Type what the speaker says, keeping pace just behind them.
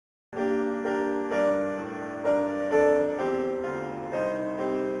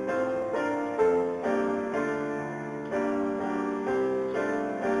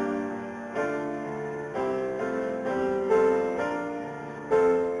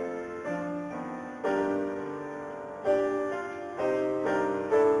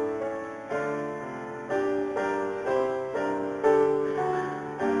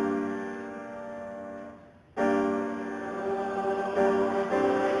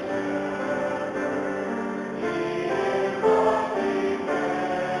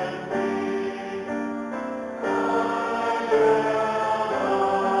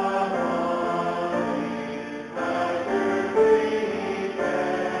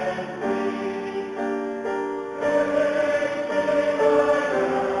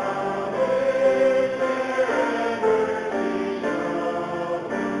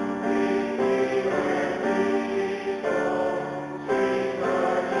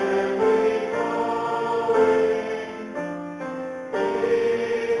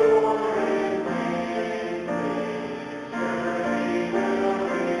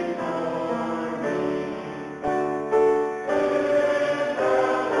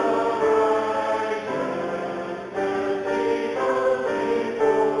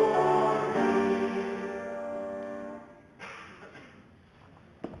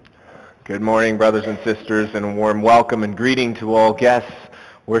Good morning, brothers and sisters, and a warm welcome and greeting to all guests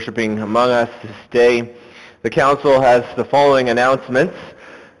worshiping among us this day. The Council has the following announcements.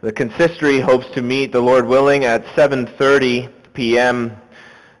 The Consistory hopes to meet, the Lord willing, at 7:30 p.m.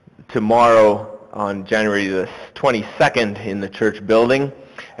 tomorrow on January the 22nd in the church building.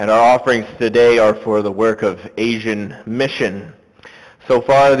 And our offerings today are for the work of Asian Mission. So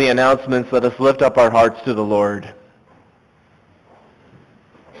far, the announcements. Let us lift up our hearts to the Lord.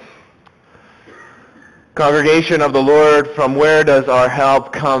 Congregation of the Lord, from where does our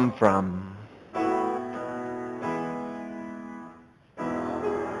help come from?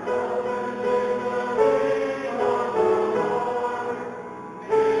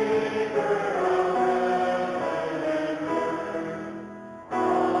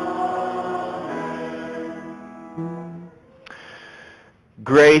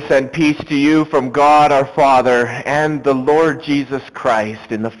 Grace and peace to you from God our Father and the Lord Jesus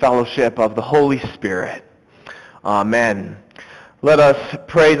Christ in the fellowship of the Holy Spirit. Amen. Let us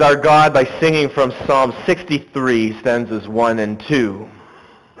praise our God by singing from Psalm 63, stanzas 1 and 2.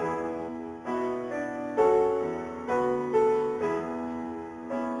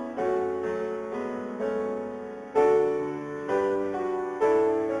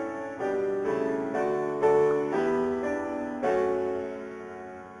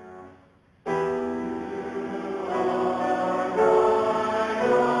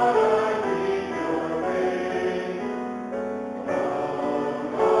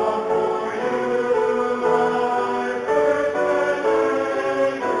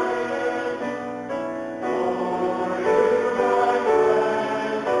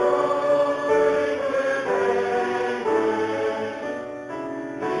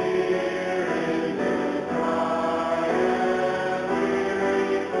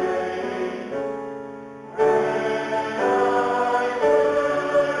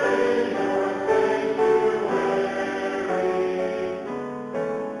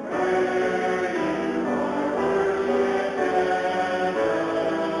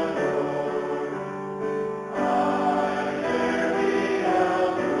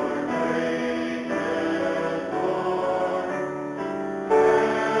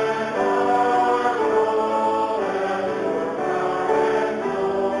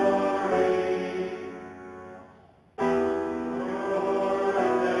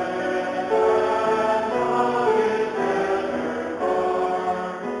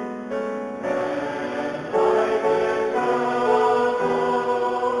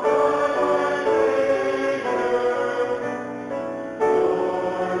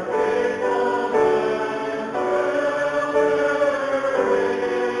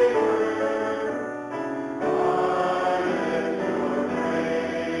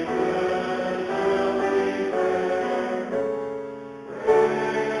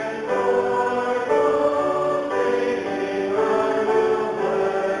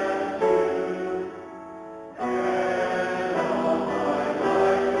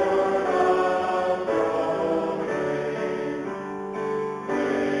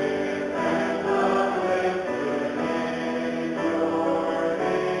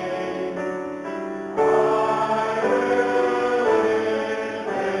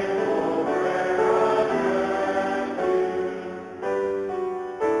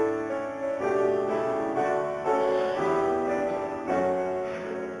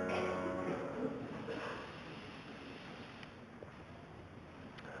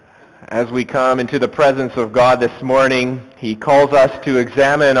 As we come into the presence of God this morning, He calls us to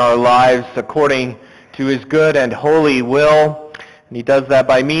examine our lives according to His good and holy will, and He does that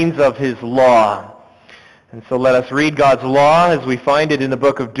by means of His law. And so let us read God's law as we find it in the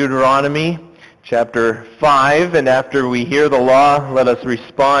book of Deuteronomy, chapter 5, and after we hear the law, let us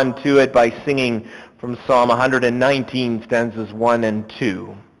respond to it by singing from Psalm 119, stanzas 1 and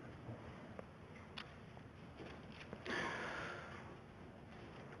 2.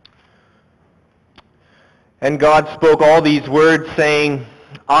 And God spoke all these words, saying,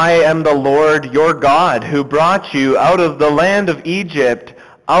 I am the Lord your God, who brought you out of the land of Egypt,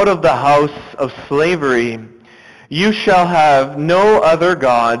 out of the house of slavery. You shall have no other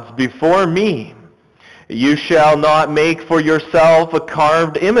gods before me. You shall not make for yourself a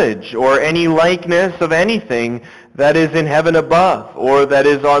carved image, or any likeness of anything that is in heaven above, or that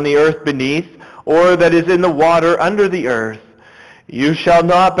is on the earth beneath, or that is in the water under the earth. You shall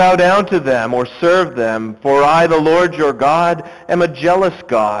not bow down to them or serve them, for I, the Lord your God, am a jealous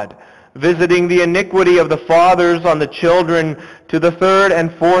God, visiting the iniquity of the fathers on the children to the third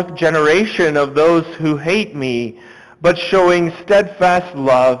and fourth generation of those who hate me, but showing steadfast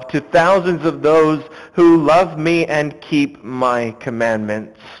love to thousands of those who love me and keep my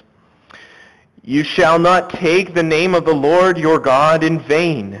commandments. You shall not take the name of the Lord your God in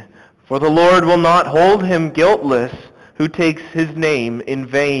vain, for the Lord will not hold him guiltless who takes his name in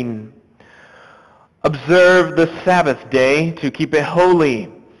vain. Observe the Sabbath day to keep it holy,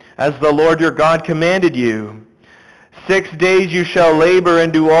 as the Lord your God commanded you. 6 days you shall labor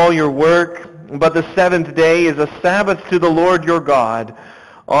and do all your work, but the seventh day is a Sabbath to the Lord your God.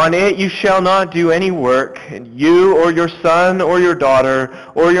 On it you shall not do any work, and you or your son or your daughter,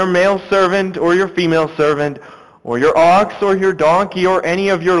 or your male servant or your female servant, or your ox or your donkey or any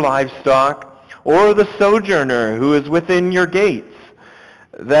of your livestock, or the sojourner who is within your gates,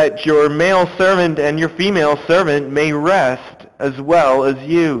 that your male servant and your female servant may rest as well as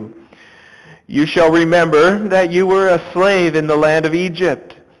you. You shall remember that you were a slave in the land of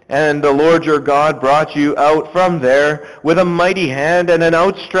Egypt, and the Lord your God brought you out from there with a mighty hand and an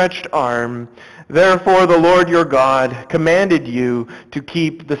outstretched arm. Therefore the Lord your God commanded you to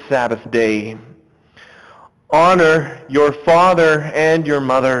keep the Sabbath day. Honor your father and your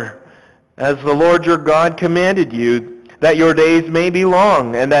mother, as the Lord your God commanded you, that your days may be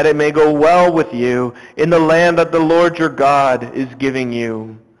long, and that it may go well with you in the land that the Lord your God is giving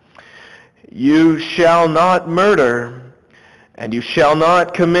you. You shall not murder, and you shall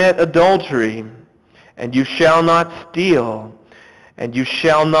not commit adultery, and you shall not steal, and you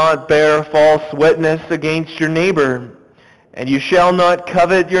shall not bear false witness against your neighbor, and you shall not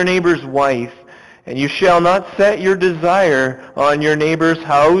covet your neighbor's wife, and you shall not set your desire on your neighbor's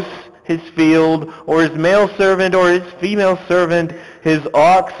house, his field, or his male servant or his female servant, his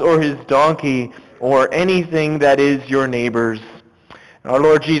ox or his donkey, or anything that is your neighbor's. Our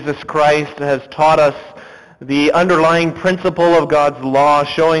Lord Jesus Christ has taught us the underlying principle of God's law,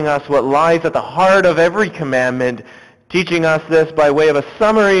 showing us what lies at the heart of every commandment, teaching us this by way of a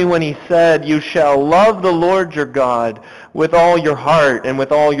summary when he said, "You shall love the Lord your God with all your heart and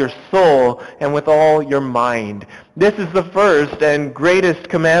with all your soul and with all your mind." This is the first and greatest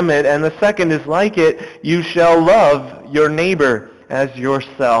commandment, and the second is like it: you shall love your neighbor as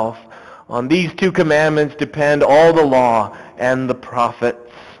yourself. On these two commandments depend all the law and the prophets.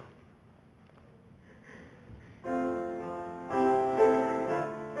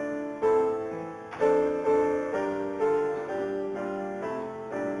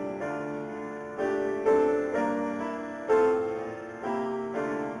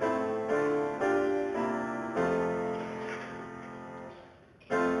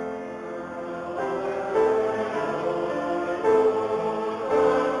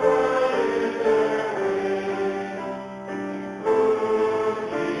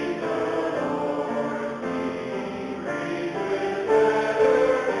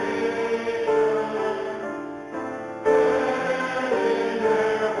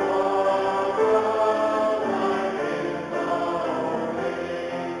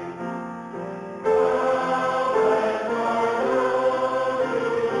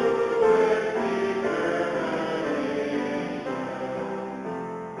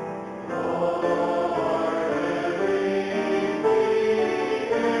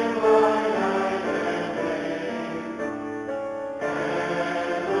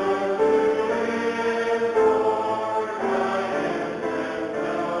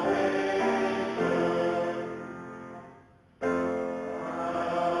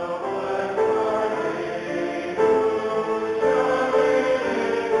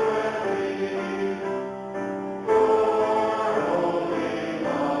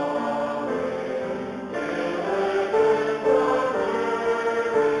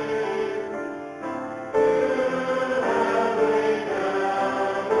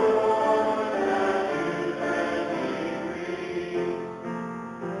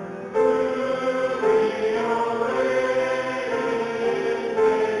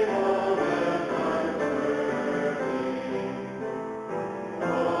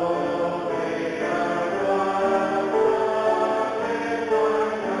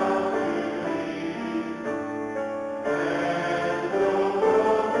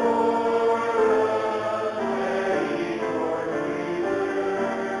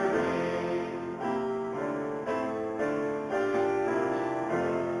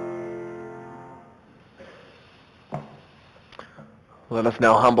 Let us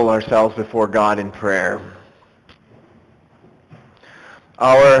now humble ourselves before God in prayer.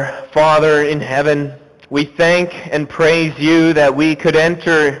 Our Father in heaven, we thank and praise you that we could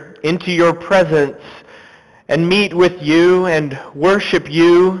enter into your presence and meet with you and worship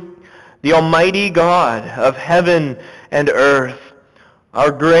you, the Almighty God of heaven and earth,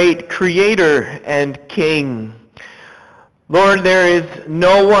 our great Creator and King. Lord, there is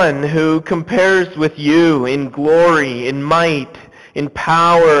no one who compares with you in glory, in might, in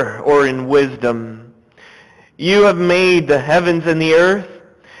power or in wisdom. You have made the heavens and the earth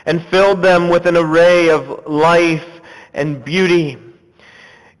and filled them with an array of life and beauty.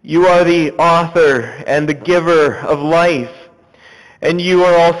 You are the author and the giver of life, and you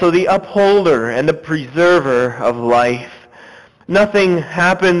are also the upholder and the preserver of life. Nothing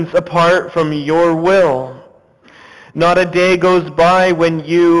happens apart from your will. Not a day goes by when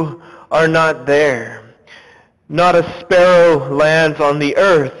you are not there. Not a sparrow lands on the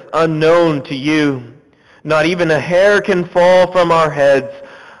earth unknown to you. Not even a hair can fall from our heads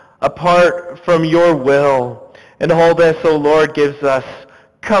apart from your will. And all this, O Lord, gives us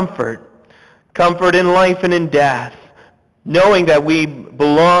comfort. Comfort in life and in death, knowing that we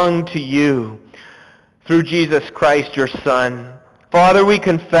belong to you through Jesus Christ, your Son. Father, we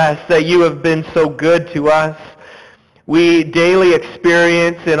confess that you have been so good to us. We daily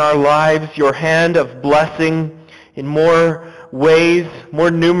experience in our lives your hand of blessing in more ways,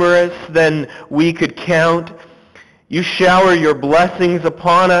 more numerous than we could count. You shower your blessings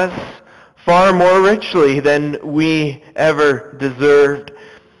upon us far more richly than we ever deserved.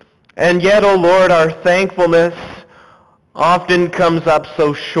 And yet, O Lord, our thankfulness often comes up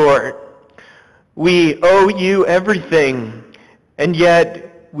so short. We owe you everything, and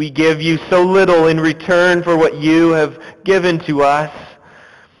yet we give you so little in return for what you have given to us.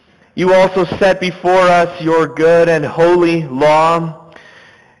 You also set before us your good and holy law,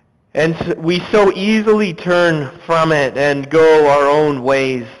 and we so easily turn from it and go our own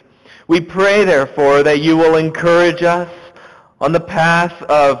ways. We pray, therefore, that you will encourage us on the path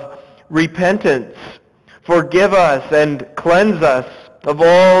of repentance. Forgive us and cleanse us of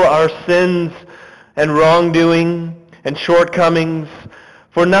all our sins and wrongdoing and shortcomings,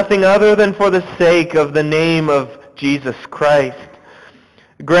 for nothing other than for the sake of the name of Jesus Christ.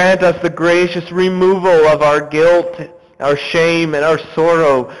 Grant us the gracious removal of our guilt, our shame, and our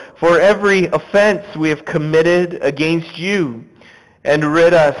sorrow for every offense we have committed against you, and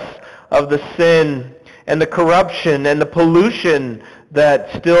rid us of the sin and the corruption and the pollution that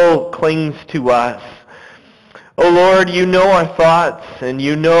still clings to us. O Lord, you know our thoughts, and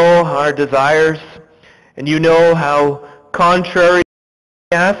you know our desires, and you know how contrary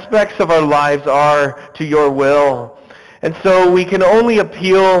aspects of our lives are to your will. And so we can only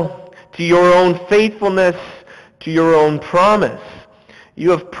appeal to your own faithfulness, to your own promise. You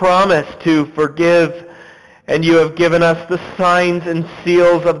have promised to forgive, and you have given us the signs and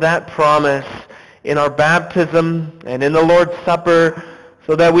seals of that promise in our baptism and in the Lord's Supper,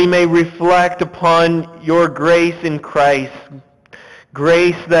 so that we may reflect upon your grace in Christ,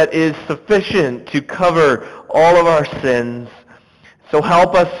 grace that is sufficient to cover all of our sins. So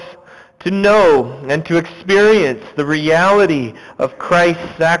help us to know and to experience the reality of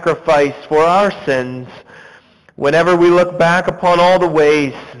Christ's sacrifice for our sins whenever we look back upon all the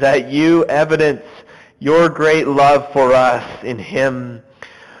ways that you evidence your great love for us in him.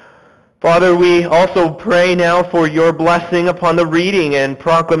 Father, we also pray now for your blessing upon the reading and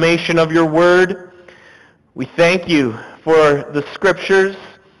proclamation of your word. We thank you for the scriptures.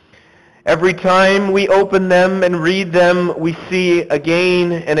 Every time we open them and read them, we see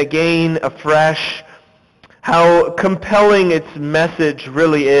again and again afresh how compelling its message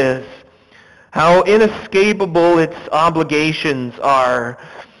really is, how inescapable its obligations are,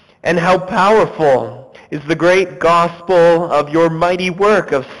 and how powerful is the great gospel of your mighty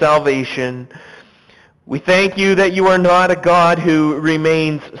work of salvation. We thank you that you are not a God who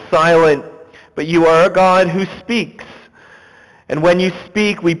remains silent, but you are a God who speaks. And when you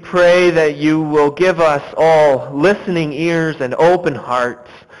speak, we pray that you will give us all listening ears and open hearts.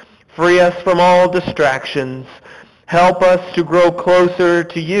 Free us from all distractions. Help us to grow closer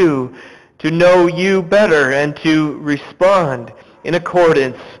to you, to know you better, and to respond in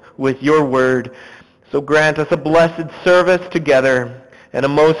accordance with your word. So grant us a blessed service together and a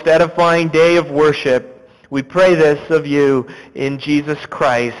most edifying day of worship. We pray this of you in Jesus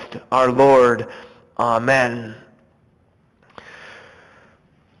Christ, our Lord. Amen.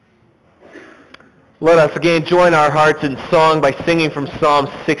 Let us again join our hearts in song by singing from Psalm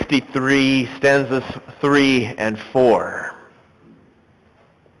 63, stanzas 3 and 4.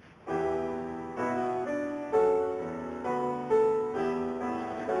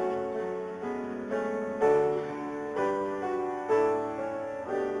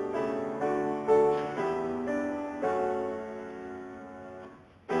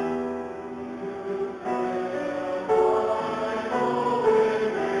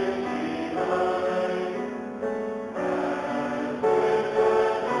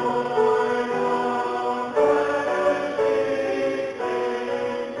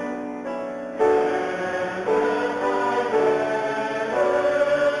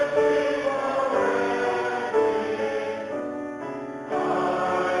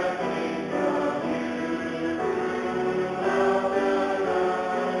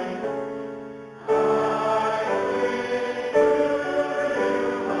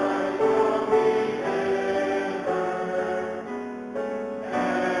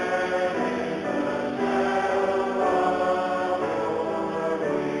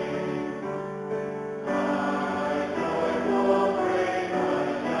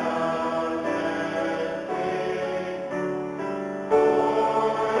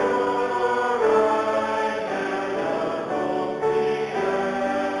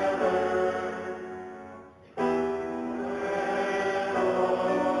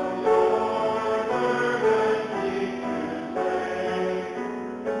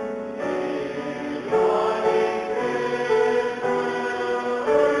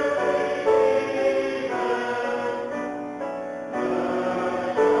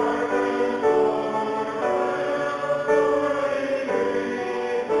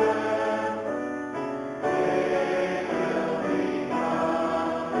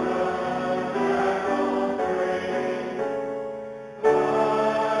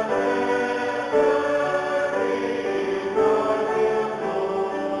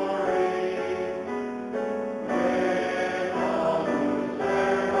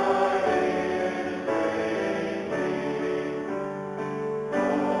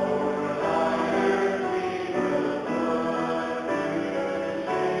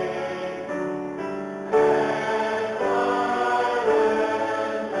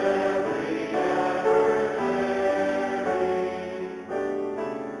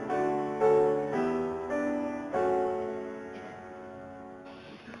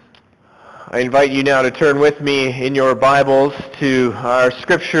 I invite you now to turn with me in your Bibles to our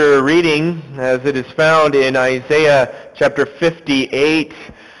scripture reading as it is found in Isaiah chapter 58.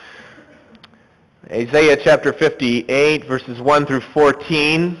 Isaiah chapter 58, verses 1 through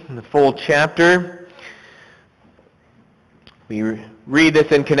 14, the full chapter. We read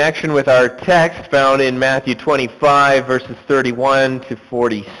this in connection with our text found in Matthew 25, verses 31 to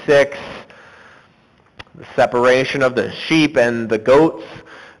 46. The separation of the sheep and the goats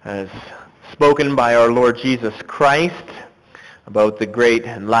as spoken by our Lord Jesus Christ about the great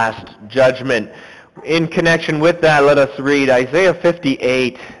and last judgment. In connection with that, let us read Isaiah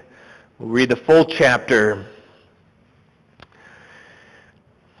 58. We'll read the full chapter.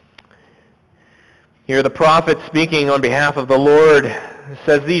 Here the prophet speaking on behalf of the Lord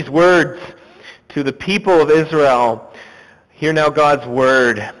says these words to the people of Israel. Hear now God's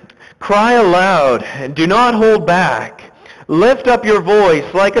word. Cry aloud and do not hold back. Lift up your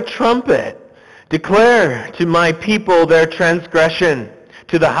voice like a trumpet. Declare to my people their transgression,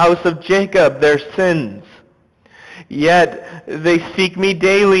 to the house of Jacob their sins. Yet they seek me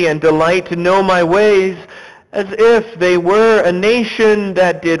daily and delight to know my ways, as if they were a nation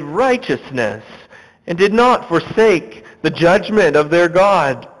that did righteousness and did not forsake the judgment of their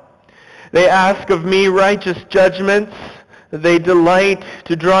God. They ask of me righteous judgments. They delight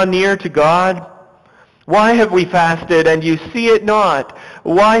to draw near to God. Why have we fasted and you see it not?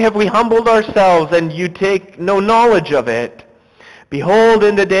 Why have we humbled ourselves and you take no knowledge of it? Behold,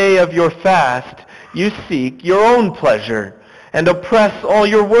 in the day of your fast, you seek your own pleasure and oppress all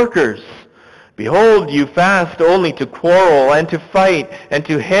your workers. Behold, you fast only to quarrel and to fight and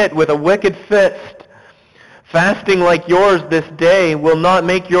to hit with a wicked fist. Fasting like yours this day will not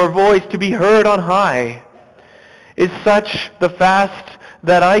make your voice to be heard on high. Is such the fast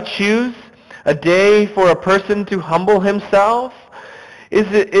that I choose, a day for a person to humble himself? Is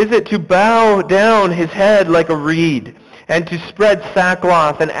it to bow down his head like a reed, and to spread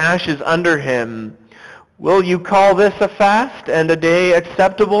sackcloth and ashes under him? Will you call this a fast and a day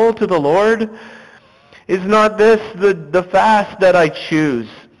acceptable to the Lord? Is not this the fast that I choose,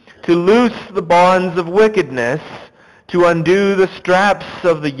 to loose the bonds of wickedness, to undo the straps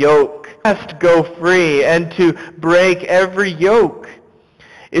of the yoke, to go free, and to break every yoke?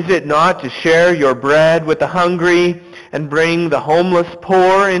 Is it not to share your bread with the hungry and bring the homeless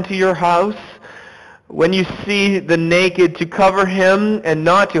poor into your house? When you see the naked, to cover him and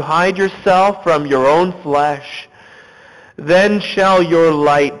not to hide yourself from your own flesh? Then shall your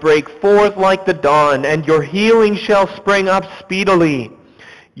light break forth like the dawn, and your healing shall spring up speedily.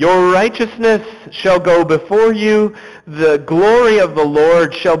 Your righteousness shall go before you. The glory of the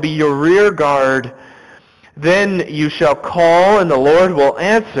Lord shall be your rear guard. Then you shall call, and the Lord will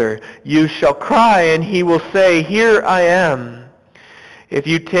answer. You shall cry, and he will say, Here I am. If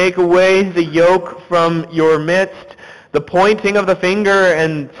you take away the yoke from your midst, the pointing of the finger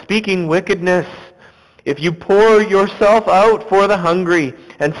and speaking wickedness, if you pour yourself out for the hungry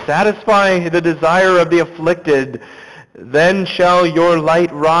and satisfy the desire of the afflicted, then shall your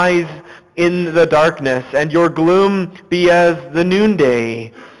light rise in the darkness, and your gloom be as the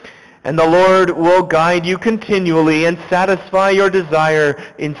noonday. And the Lord will guide you continually and satisfy your desire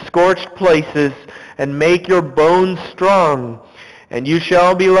in scorched places and make your bones strong. And you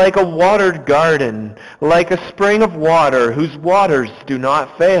shall be like a watered garden, like a spring of water whose waters do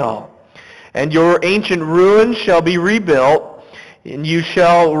not fail. And your ancient ruins shall be rebuilt, and you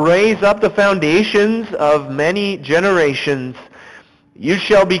shall raise up the foundations of many generations. You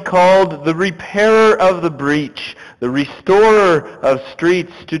shall be called the repairer of the breach, the restorer of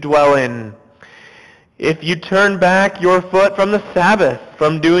streets to dwell in. If you turn back your foot from the Sabbath,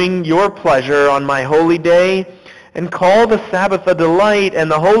 from doing your pleasure on my holy day, and call the Sabbath a delight and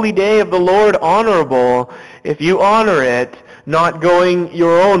the holy day of the Lord honorable, if you honor it, not going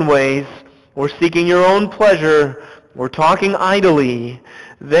your own ways, or seeking your own pleasure, or talking idly,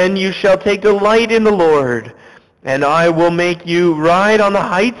 then you shall take delight in the Lord, and I will make you ride on the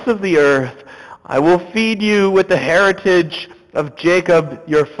heights of the earth. I will feed you with the heritage of Jacob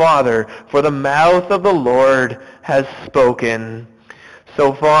your father, for the mouth of the Lord has spoken.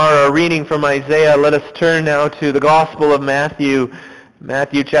 So far, our reading from Isaiah. Let us turn now to the Gospel of Matthew,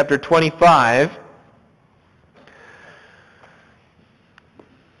 Matthew chapter 25.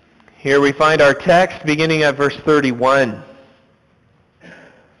 Here we find our text beginning at verse 31.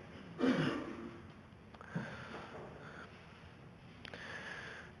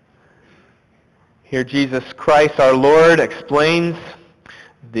 Here Jesus Christ our Lord explains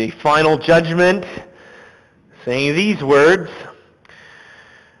the final judgment, saying these words,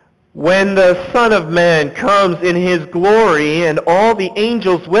 When the Son of Man comes in his glory and all the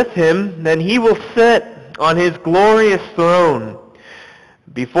angels with him, then he will sit on his glorious throne.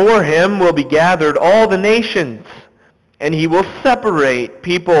 Before him will be gathered all the nations, and he will separate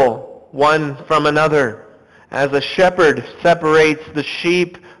people one from another, as a shepherd separates the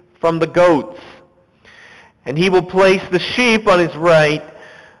sheep from the goats. And he will place the sheep on his right,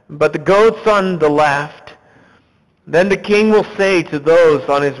 but the goats on the left. Then the king will say to those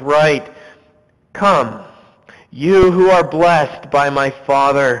on his right, "Come, you who are blessed by my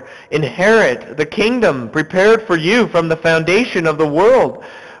Father, inherit the kingdom prepared for you from the foundation of the world.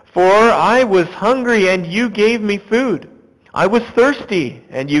 For I was hungry, and you gave me food. I was thirsty,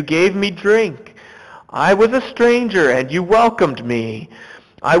 and you gave me drink. I was a stranger, and you welcomed me.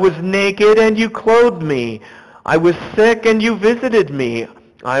 I was naked, and you clothed me. I was sick, and you visited me.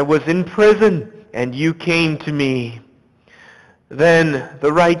 I was in prison, and you came to me." Then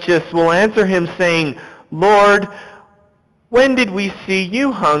the righteous will answer him, saying, "Lord, when did we see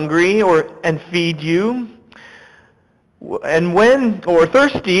you hungry and feed you? And when, or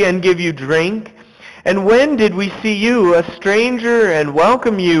thirsty and give you drink? And when did we see you a stranger and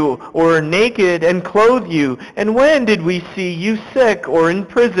welcome you, or naked and clothe you? And when did we see you sick or in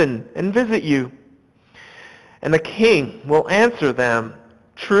prison and visit you?" And the king will answer them,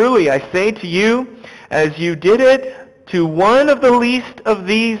 "Truly I say to you, as you did it to one of the least of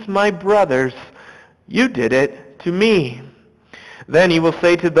these my brothers, you did it to me." Then he will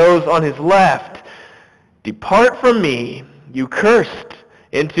say to those on his left, "Depart from me, you cursed,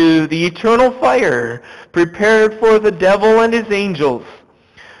 into the eternal fire, prepared for the devil and his angels.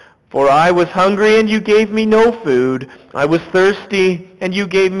 For I was hungry, and you gave me no food. I was thirsty, and you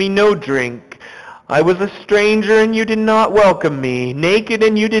gave me no drink. I was a stranger, and you did not welcome me, naked,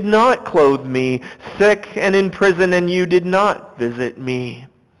 and you did not clothe me, sick and in prison, and you did not visit me."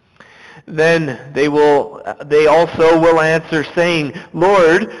 Then they also will answer, saying,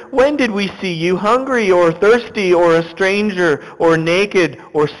 "Lord, when did we see you hungry or thirsty or a stranger or naked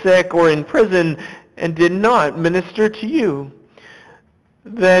or sick or in prison and did not minister to you?"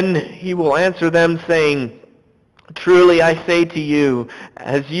 Then he will answer them, saying, "Truly I say to you,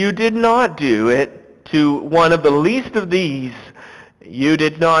 as you did not do it to one of the least of these, you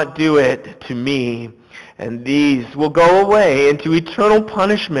did not do it to me." And these will go away into eternal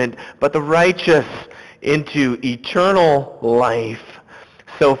punishment, but the righteous into eternal life.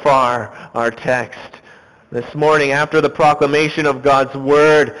 So far, our text. This morning, after the proclamation of God's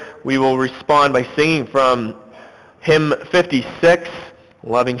word, we will respond by singing from hymn 56,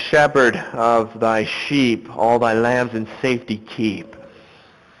 "Loving Shepherd of thy sheep, all thy lambs in safety keep."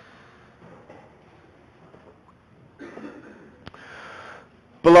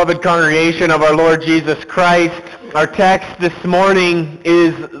 Beloved congregation of our Lord Jesus Christ, our text this morning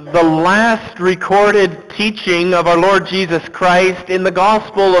is the last recorded teaching of our Lord Jesus Christ in the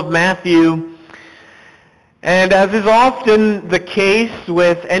Gospel of Matthew. And as is often the case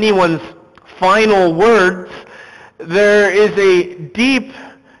with anyone's final words, there is a deep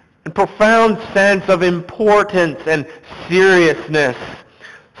and profound sense of importance and seriousness,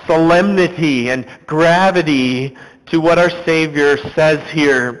 solemnity and gravity to what our Savior says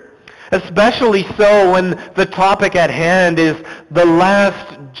here, especially so when the topic at hand is the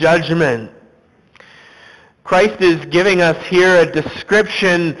last judgment. Christ is giving us here a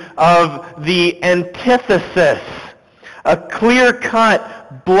description of the antithesis, a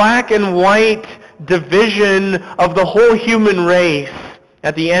clear-cut, black and white division of the whole human race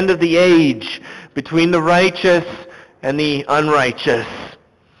at the end of the age between the righteous and the unrighteous.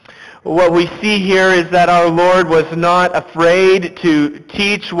 What we see here is that our Lord was not afraid to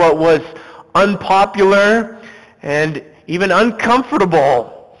teach what was unpopular and even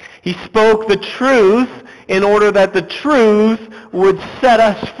uncomfortable. He spoke the truth in order that the truth would set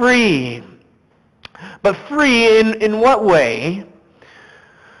us free. But free in what way?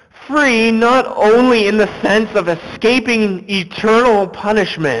 Free not only in the sense of escaping eternal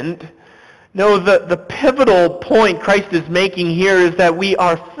punishment. No, the pivotal point Christ is making here is that we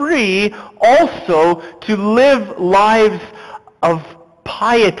are free also to live lives of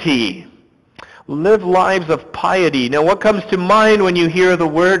piety. Live lives of piety. Now, what comes to mind when you hear the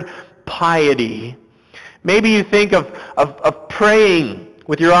word piety? Maybe you think of praying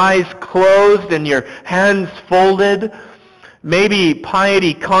with your eyes closed and your hands folded. Maybe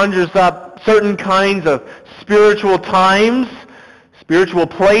piety conjures up certain kinds of spiritual times, spiritual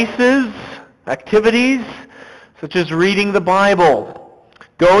places, activities, such as reading the Bible,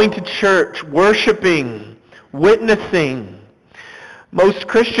 going to church, worshiping, witnessing. Most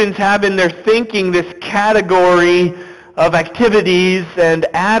Christians have in their thinking this category of activities and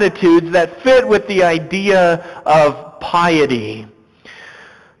attitudes that fit with the idea of piety.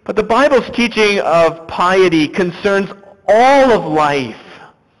 But the Bible's teaching of piety concerns all of life,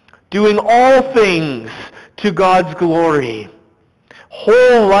 doing all things to God's glory.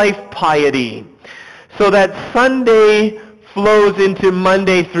 Whole life piety, so that Sunday flows into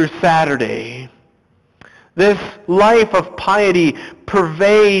Monday through Saturday. This life of piety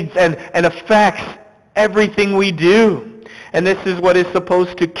pervades and affects everything we do. And this is what is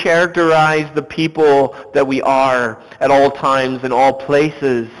supposed to characterize the people that we are at all times and all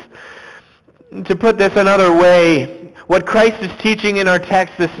places. To put this another way, what Christ is teaching in our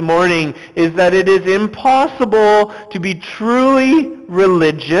text this morning is that it is impossible to be truly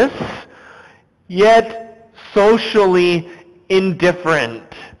religious, yet socially indifferent,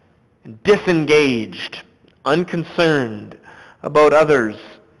 disengaged, unconcerned about others.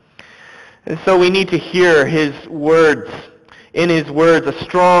 And so we need to hear his words. In his words, a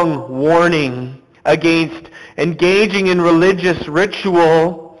strong warning against engaging in religious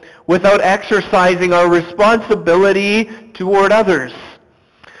ritual without exercising our responsibility toward others.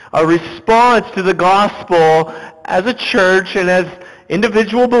 Our response to the gospel as a church and as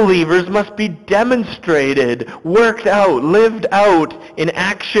individual believers must be demonstrated, worked out, lived out in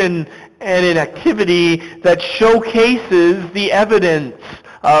action and in activity that showcases the evidence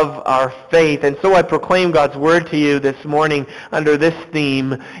of our faith. And so I proclaim God's word to you this morning under this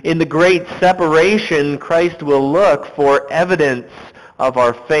theme. In the great separation, Christ will look for evidence of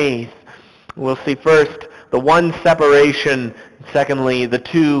our faith. We'll see first the one separation, secondly, the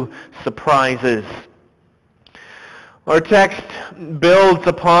two surprises. Our text builds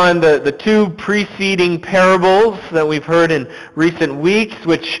upon the two preceding parables that we've heard in recent weeks,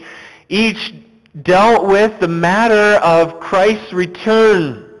 which each dealt with the matter of Christ's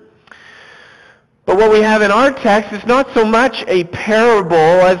return. But what we have in our text is not so much a parable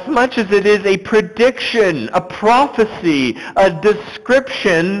as much as it is a prediction, a prophecy, a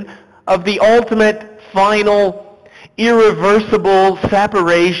description of the ultimate, final, irreversible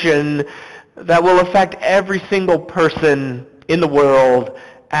separation that will affect every single person in the world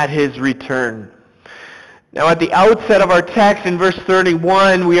at his return. Now, at the outset of our text in verse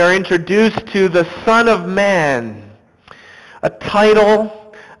 31, we are introduced to the Son of Man, a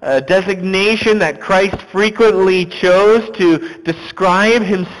title, a designation that Christ frequently chose to describe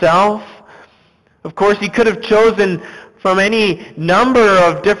himself. Of course, he could have chosen from any number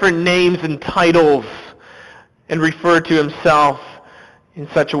of different names and titles and referred to himself in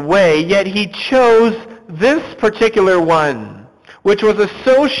such a way, yet he chose this particular one, which was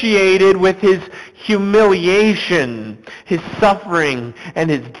associated with his humiliation, his suffering, and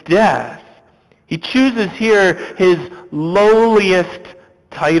his death. He chooses here his lowliest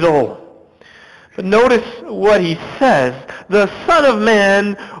title. But notice what he says. The Son of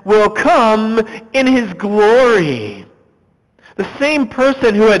Man will come in his glory. The same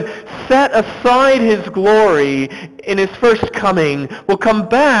person who had set aside his glory in his first coming will come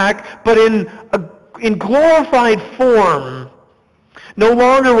back, but in glorified form. No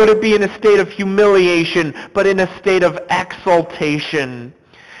longer would it be in a state of humiliation, but in a state of exaltation.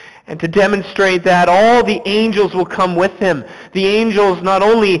 And to demonstrate that, all the angels will come with him. The angels not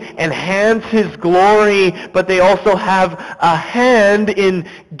only enhance his glory, but they also have a hand in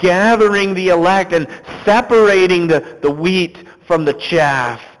gathering the elect and separating the wheat from the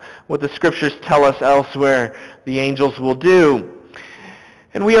chaff, what the scriptures tell us elsewhere the angels will do.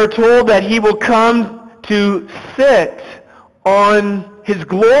 And we are told that he will come to sit on his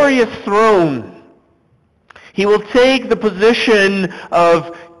glorious throne. He will take the position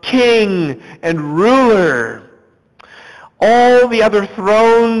of king and ruler. All the other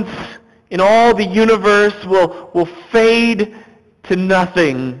thrones in all the universe will fade to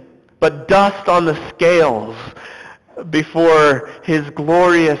nothing but dust on the scales before his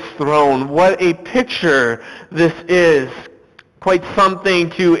glorious throne. What a picture this is. Quite something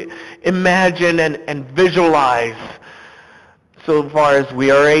to imagine and visualize so far as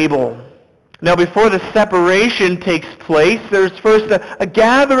we are able. Now, before the separation takes place, there's first a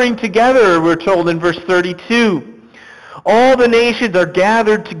gathering together, we're told in verse 32. All the nations are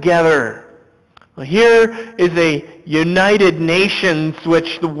gathered together. Well, here is a united nations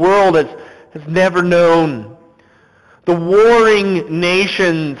which the world has never known. The warring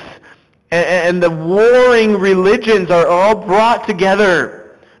nations and the warring religions are all brought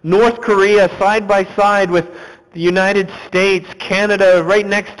together. North Korea side by side with the United States, Canada right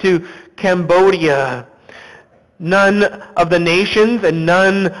next to Cambodia. None of the nations and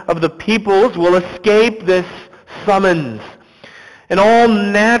none of the peoples will escape this summons. And all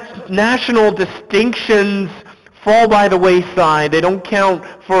national distinctions fall by the wayside. They don't count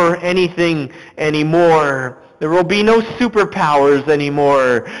for anything anymore. There will be no superpowers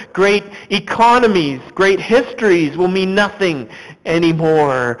anymore. Great economies, great histories will mean nothing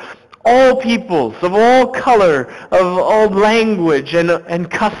anymore. All peoples of all color, of all language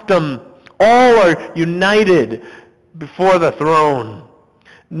and custom, all are united before the throne.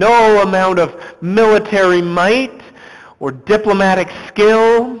 No amount of military might or diplomatic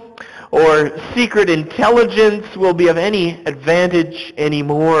skill or secret intelligence will be of any advantage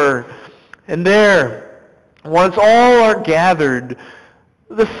anymore. And there, once all are gathered,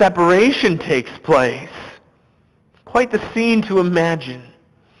 the separation takes place. Quite the scene to imagine.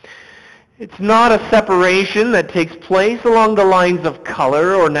 It's not a separation that takes place along the lines of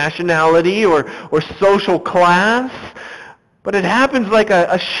color or nationality or social class, but it happens like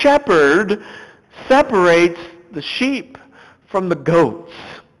a shepherd separates the sheep from the goats.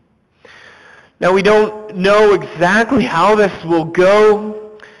 Now, we don't know exactly how this will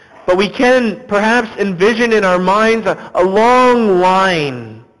go, but we can perhaps envision in our minds a long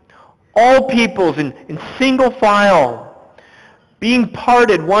line, all peoples in single file, being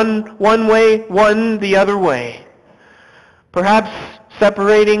parted one way, one the other way. Perhaps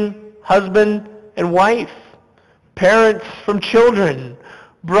separating husband and wife, parents from children,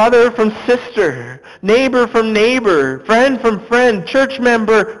 brother from sister, neighbor from neighbor, friend from friend, church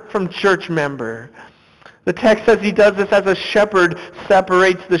member from church member. The text says he does this as a shepherd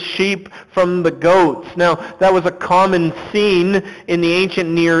separates the sheep from the goats. Now, that was a common scene in the ancient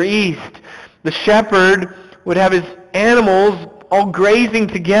Near East. The shepherd would have his animals all grazing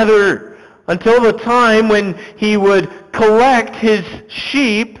together until the time when he would collect his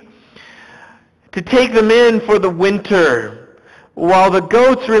sheep to take them in for the winter, while the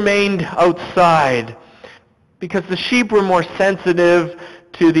goats remained outside, because the sheep were more sensitive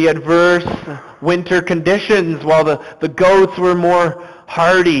to the adverse winter conditions, while the goats were more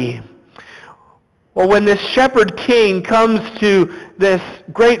hardy. Well, when this shepherd king comes to this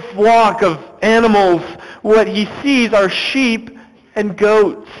great flock of animals, what he sees are sheep and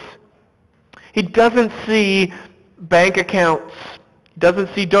goats. He doesn't see bank accounts. He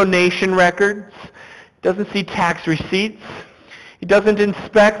doesn't see donation records. He doesn't see tax receipts. He doesn't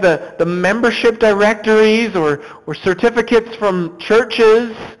inspect the membership directories or certificates from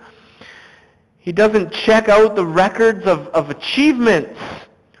churches. He doesn't check out the records of achievements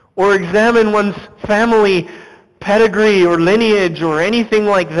or examine one's family pedigree or lineage or anything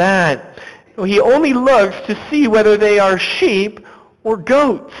like that. He only looks to see whether they are sheep or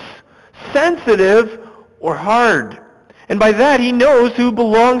goats, sensitive or hard. And by that he knows who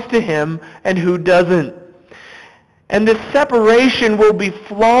belongs to him and who doesn't. And this separation will be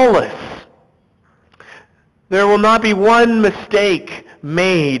flawless. There will not be one mistake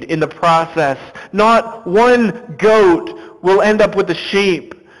made in the process. Not one goat will end up with the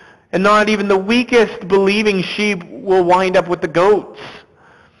sheep. And not even the weakest believing sheep will wind up with the goats.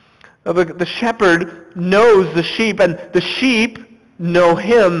 The shepherd knows the sheep, and the sheep know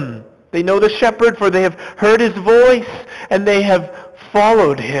him. They know the shepherd, for they have heard his voice, and they have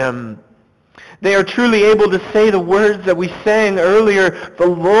followed him. They are truly able to say the words that we sang earlier, "The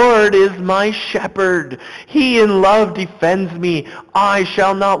Lord is my shepherd. He in love defends me. I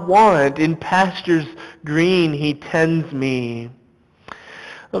shall not want. In pastures green he tends me."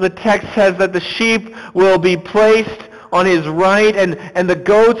 Well, the text says that the sheep will be placed on his right and the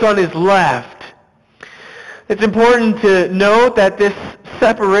goats on his left. It's important to note that this is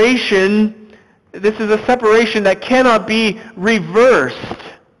a separation that cannot be reversed.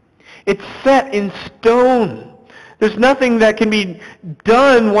 It's set in stone. There's nothing that can be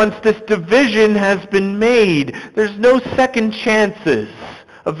done once this division has been made. There's no second chances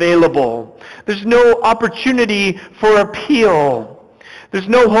available. There's no opportunity for appeal. There's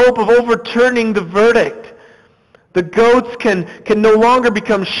no hope of overturning the verdict. The goats can no longer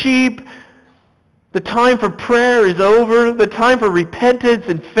become sheep. The time for prayer is over. The time for repentance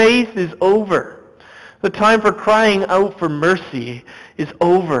and faith is over. The time for crying out for mercy is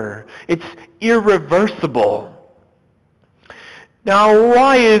over. It's irreversible. Now,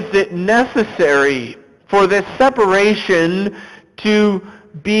 why is it necessary for this separation to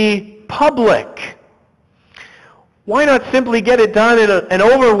be public? Why not simply get it done and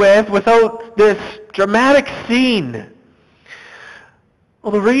over with without this dramatic scene?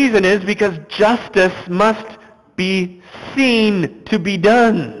 Well, the reason is because justice must be seen to be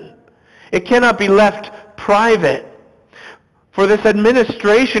done. It cannot be left private. For this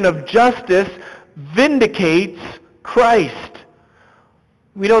administration of justice vindicates Christ.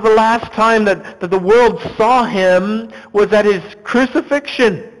 We know the last time that the world saw him was at his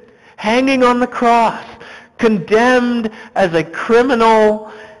crucifixion, hanging on the cross, condemned as a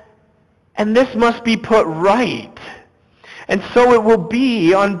criminal, and this must be put right. And so it will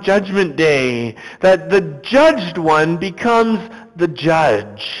be on Judgment Day that the judged one becomes the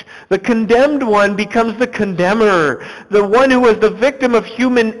judge. The condemned one becomes the condemner. The one who was the victim of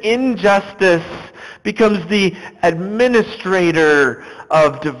human injustice becomes the administrator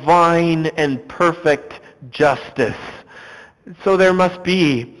of divine and perfect justice. So there must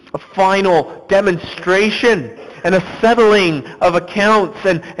be a final demonstration and a settling of accounts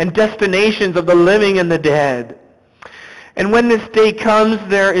and destinations of the living and the dead. And when this day comes,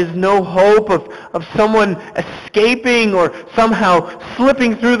 there is no hope of someone escaping or somehow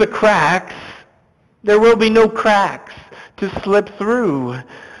slipping through the cracks. There will be no cracks to slip through.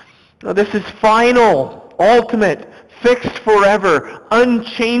 Now, this is final, ultimate, fixed forever,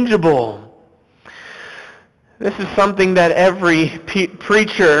 unchangeable. This is something that every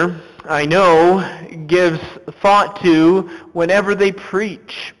preacher I know gives thought to whenever they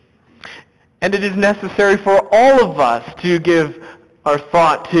preach. And it is necessary for all of us to give our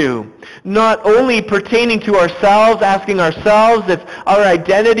thought to. Not only pertaining to ourselves, asking ourselves if our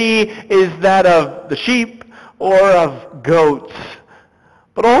identity is that of the sheep or of goats,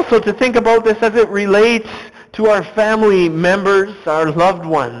 but also to think about this as it relates to our family members, our loved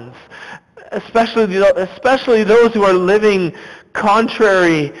ones, especially those who are living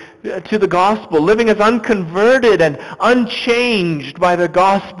contrary to the gospel, living as unconverted and unchanged by the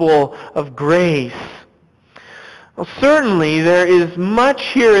gospel of grace. Well, certainly there is much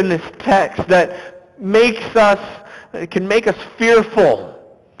here in this text that can make us fearful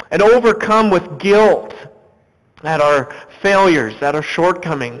and overcome with guilt at our failures, at our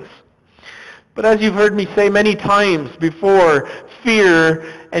shortcomings. But as you've heard me say many times before, fear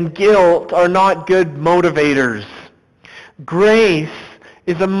and guilt are not good motivators. Grace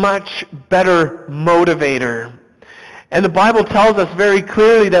is a much better motivator. And the Bible tells us very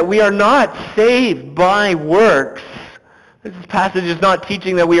clearly that we are not saved by works. This passage is not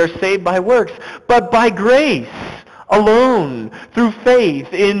teaching that we are saved by works, but by grace alone, through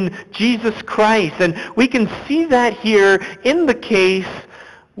faith in Jesus Christ. And we can see that here in the case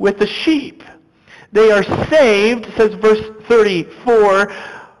with the sheep. They are saved, says verse 34,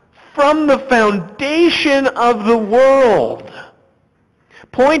 from the foundation of the world,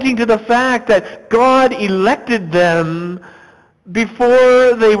 pointing to the fact that God elected them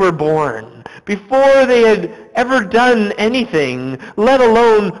before they were born, before they had ever done anything, let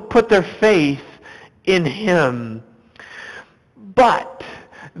alone put their faith in Him. But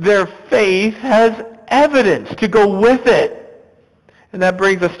their faith has evidence to go with it. And that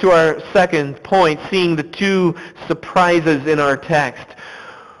brings us to our second point, seeing the two surprises in our text.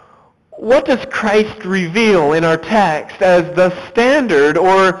 What does Christ reveal in our text as the standard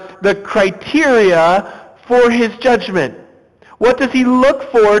or the criteria for His judgment? What does He look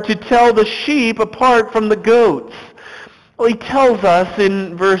for to tell the sheep apart from the goats? Well, He tells us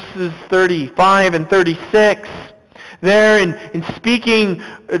in verses 35 and 36. There, in speaking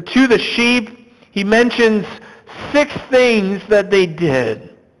to the sheep, He mentions 6 things that they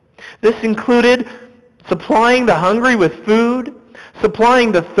did. This included supplying the hungry with food,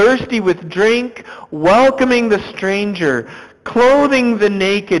 supplying the thirsty with drink, welcoming the stranger, clothing the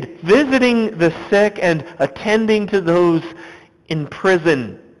naked, visiting the sick, and attending to those in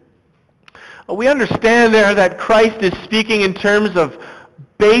prison. We understand there that Christ is speaking in terms of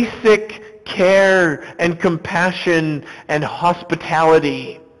basic care and compassion and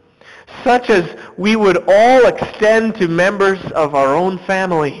hospitality, such as we would all extend to members of our own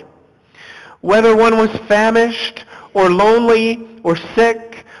family. Whether one was famished or lonely or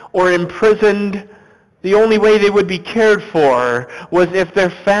sick or imprisoned, the only way they would be cared for was if their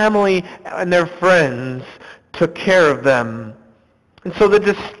family and their friends took care of them. And so the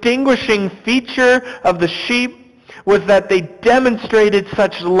distinguishing feature of the sheep was that they demonstrated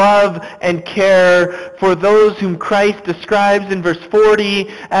such love and care for those whom Christ describes in verse 40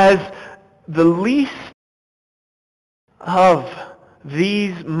 as the least of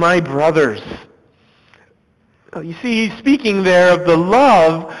these my brothers. You see, he's speaking there of the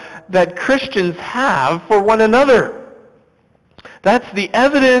love that Christians have for one another. That's the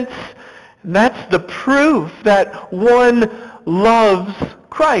evidence, and that's the proof that one loves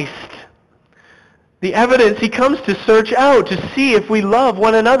Christ. The evidence he comes to search out to see if we love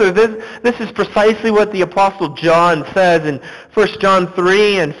one another. This is precisely what the Apostle John says in 1 John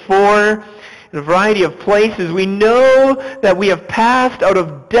 3 and 4. In a variety of places, we know that we have passed out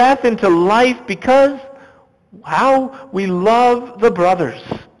of death into life because how we love the brothers.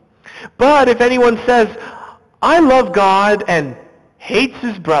 But if anyone says, I love God and hates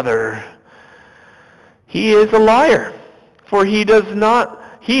his brother, he is a liar. For he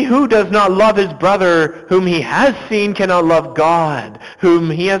who does not love his brother whom he has seen cannot love God whom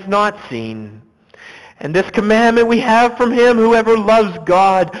he has not seen. And this commandment we have from him, whoever loves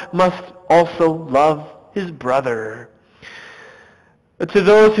God must also love his brother. But to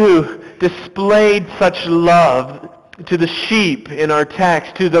those who displayed such love, to the sheep in our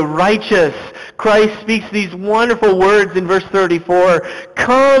text, to the righteous, Christ speaks these wonderful words in verse 34.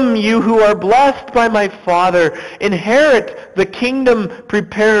 Come, you who are blessed by my Father, inherit the kingdom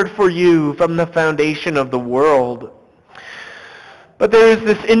prepared for you from the foundation of the world. But there is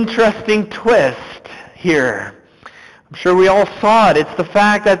this interesting twist here. I'm sure we all saw it. It's the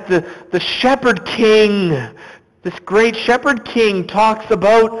fact that the shepherd king, this great shepherd king, talks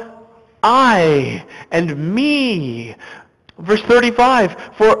about I and me. Verse 35,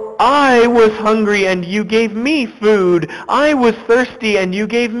 for I was hungry and you gave me food. I was thirsty and you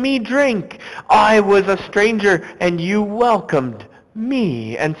gave me drink. I was a stranger and you welcomed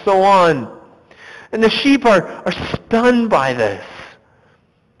me. And so on. And the sheep are stunned by this.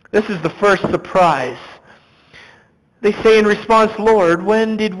 This is the first surprise. They say in response, Lord,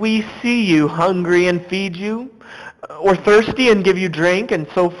 when did we see you hungry and feed you? Or thirsty and give you drink, and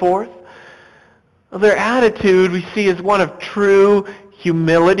so forth? Their attitude, we see, is one of true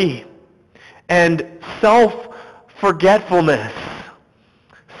humility and self-forgetfulness.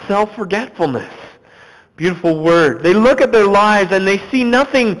 Self-forgetfulness. Beautiful word. They look at their lives and they see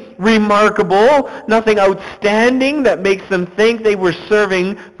nothing remarkable, nothing outstanding that makes them think they were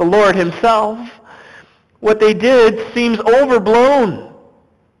serving the Lord himself. What they did seems overblown.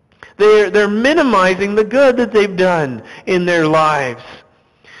 They're minimizing the good that they've done in their lives.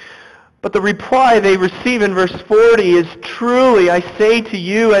 But the reply they receive in verse 40 is, truly, I say to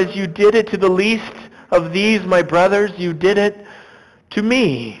you, as you did it to the least of these, my brothers, you did it to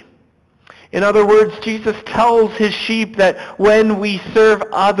me. In other words, Jesus tells his sheep that when we serve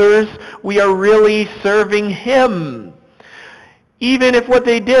others, we are really serving him. Even if what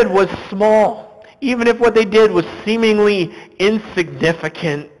they did was small, even if what they did was seemingly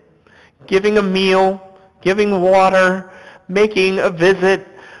insignificant, giving a meal, giving water, making a visit,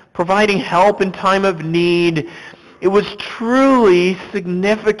 providing help in time of need, it was truly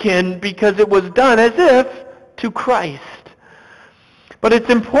significant because it was done as if to Christ. But it's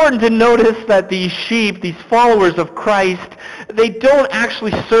important to notice that these sheep, these followers of Christ, they don't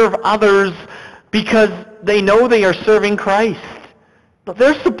actually serve others because they know they are serving Christ. But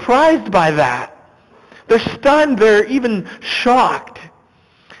they're surprised by that. They're stunned. They're even shocked.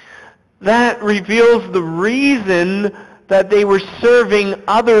 That reveals the reason that they were serving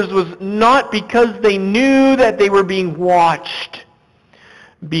others was not because they knew that they were being watched,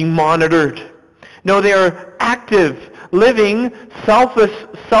 being monitored. No, they are active, living selflessly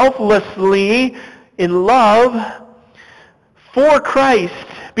in love for Christ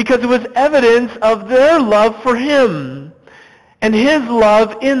because it was evidence of their love for him and his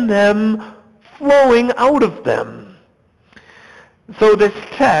love in them flowing out of them. So this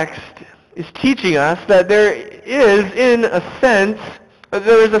text is teaching us that there is a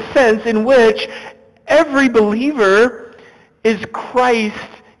sense in which every believer is Christ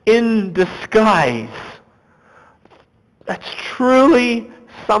in disguise. That's truly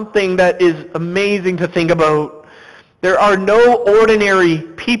something that is amazing to think about. There are no ordinary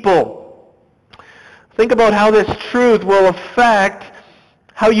people. Think about how this truth will affect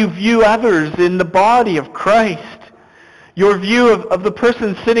how you view others in the body of Christ. Your view of the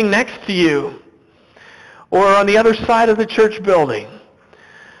person sitting next to you or on the other side of the church building.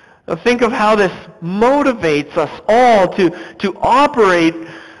 Now think of how this motivates us all to operate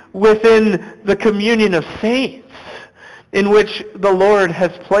within the communion of saints in which the Lord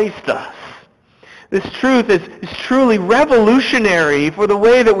has placed us. This truth is truly revolutionary for the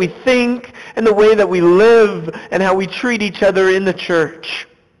way that we think and the way that we live and how we treat each other in the church.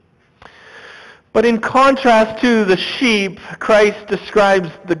 But in contrast to the sheep, Christ describes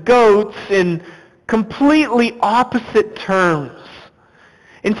the goats in completely opposite terms.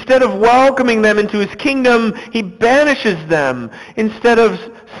 Instead of welcoming them into his kingdom, he banishes them. Instead of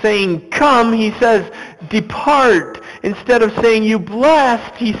saying, come, he says, depart. Instead of saying, you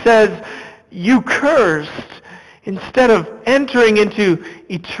blessed, he says, you cursed. Instead of entering into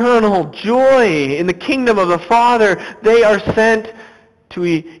eternal joy in the kingdom of the Father, they are sent to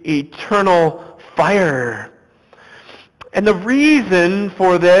eternal fire. And the reason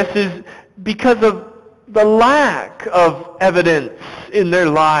for this is because of the lack of evidence in their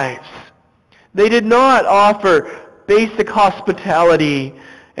lives. They did not offer basic hospitality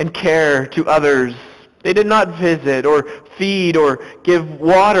and care to others. They did not visit or feed or give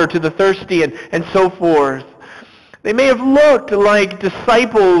water to the thirsty and so forth. They may have looked like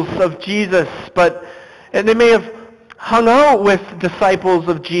disciples of Jesus, and they may have hung out with disciples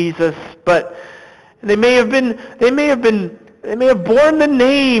of Jesus, but they may have borne the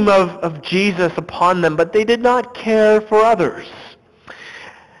name of Jesus upon them, but they did not care for others.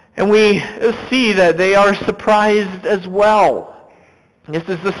 And we see that they are surprised as well. This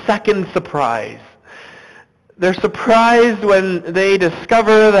is the second surprise. They're surprised when they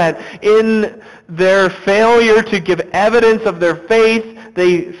discover that in their failure to give evidence of their faith,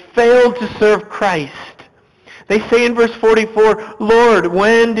 they failed to serve Christ. They say in verse 44, "Lord,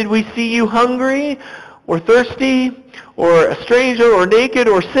 when did we see you hungry or thirsty or a stranger or naked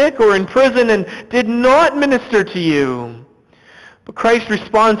or sick or in prison and did not minister to you?" But Christ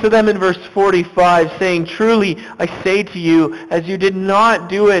responds to them in verse 45, saying, "Truly I say to you, as you did not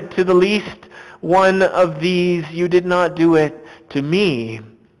do it to the least one of these, you did not do it to me."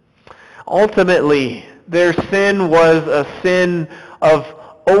 Ultimately, their sin was a sin of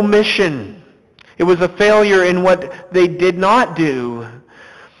omission. It was a failure in what they did not do.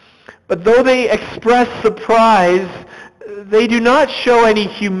 But though they express surprise, they do not show any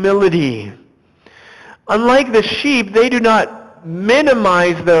humility. Unlike the sheep, they do not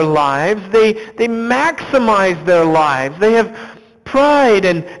minimize their lives. They maximize their lives. They have pride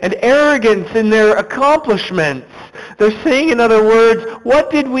and arrogance in their accomplishments. They're saying, in other words, what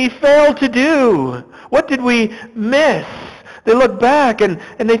did we fail to do? What did we miss? They look back and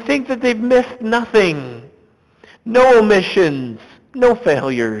they think that they've missed nothing. No omissions, no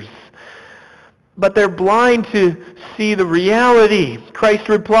failures. But they're blind to see the reality. Christ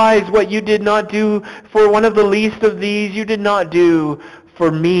replies, "What you did not do for one of the least of these, you did not do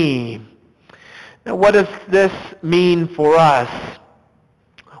for me." Now, what does this mean for us?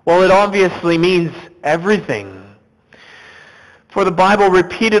 Well, it obviously means everything. For the Bible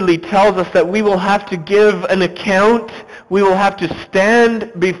repeatedly tells us that we will have to give an account. We will have to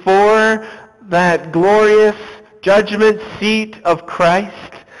stand before that glorious judgment seat of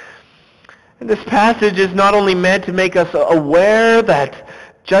Christ. And this passage is not only meant to make us aware that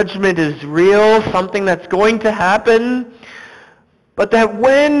judgment is real, something that's going to happen, but that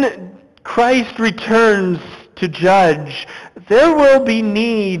when Christ returns to judge, there will be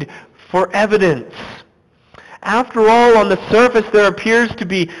need for evidence. After all, on the surface there appears to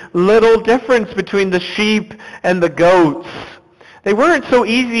be little difference between the sheep and the goats. They weren't so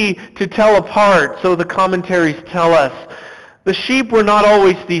easy to tell apart, so the commentaries tell us. The sheep were not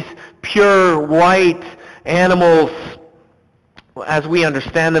always these pure white animals as we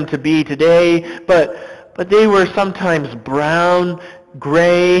understand them to be today, but they were sometimes brown,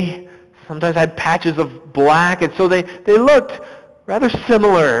 gray, sometimes had patches of black, and so they looked rather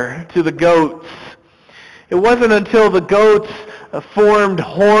similar to the goats. It wasn't until the goats formed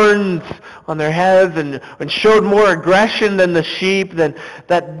horns on their heads and showed more aggression than the sheep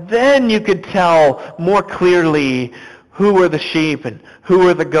that then you could tell more clearly who were the sheep and who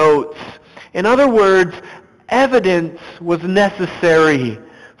were the goats. In other words, evidence was necessary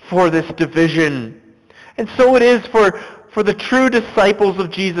for this division. And so it is for the true disciples of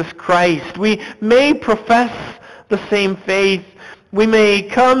Jesus Christ. We may profess the same faith. We may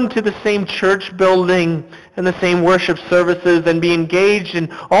come to the same church building and the same worship services and be engaged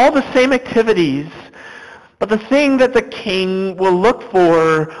in all the same activities. But the thing that the king will look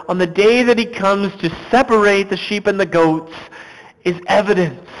for on the day that he comes to separate the sheep and the goats is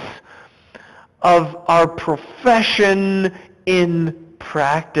evidence of our profession in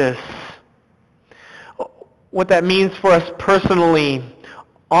practice. What that means for us personally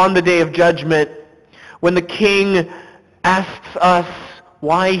on the day of judgment, when the king asks us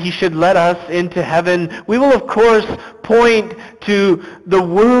why he should let us into heaven, we will of course point to the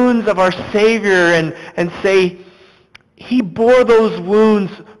wounds of our Savior and say, he bore those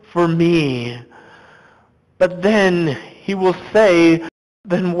wounds for me. But then he will say,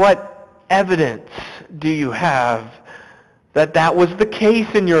 then what evidence do you have that that was the case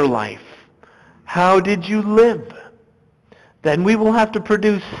in your life? How did you live? Then we will have to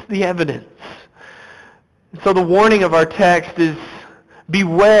produce the evidence. So the warning of our text is,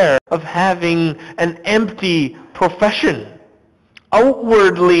 beware of having an empty profession.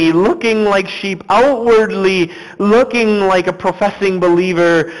 Outwardly looking like sheep, outwardly looking like a professing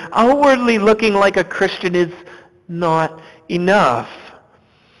believer, outwardly looking like a Christian is not enough.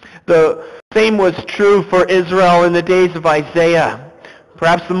 The same was true for Israel in the days of Isaiah.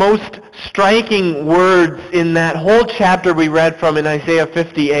 Perhaps the most striking words in that whole chapter we read from in Isaiah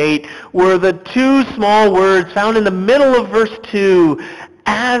 58 were the two small words found in the middle of verse 2,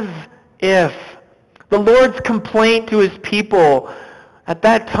 as if. The Lord's complaint to his people at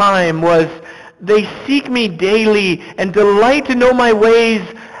that time was, "They seek me daily and delight to know my ways,"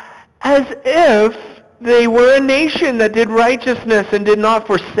 as if they were a nation that did righteousness and did not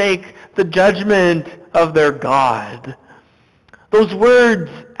forsake the judgment of their God. Those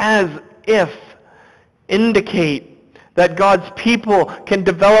words, "as if," indicate that God's people can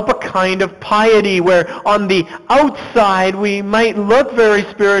develop a kind of piety where on the outside we might look very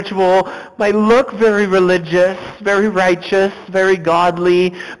spiritual, might look very religious, very righteous, very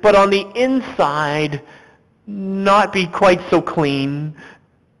godly, but on the inside not be quite so clean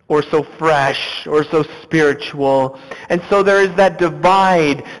or so fresh or so spiritual. And so there is that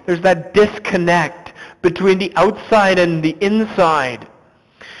divide, there's that disconnect between the outside and the inside.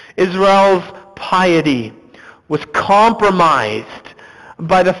 Israel's piety was compromised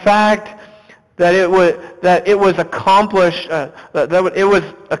by the fact that it was accomplished, that it was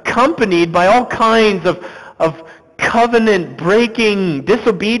accompanied by all kinds of covenant-breaking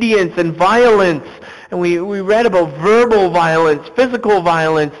disobedience and violence. And we read about verbal violence, physical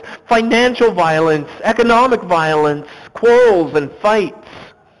violence, financial violence, economic violence, quarrels and fights.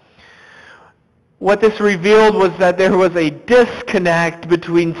 What this revealed was that there was a disconnect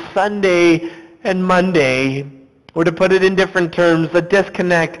between Sunday and Monday, or to put it in different terms, a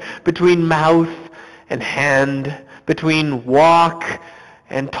disconnect between mouth and hand, between walk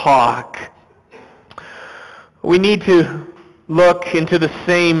and talk. We need to look into the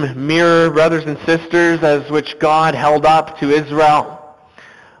same mirror, brothers and sisters, as which God held up to Israel.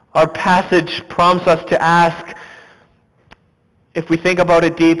 Our passage prompts us to ask, if we think about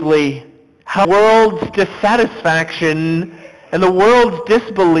it deeply, how the world's dissatisfaction and the world's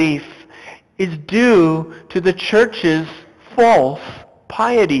disbelief is due to the church's false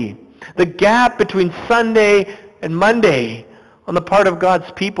piety. The gap between Sunday and Monday on the part of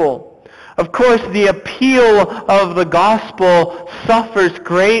God's people. Of course, the appeal of the gospel suffers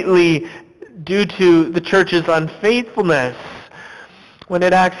greatly due to the church's unfaithfulness when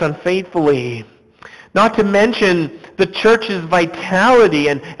it acts unfaithfully. Not to mention the church's vitality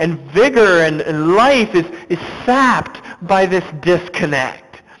and vigor and life is sapped by this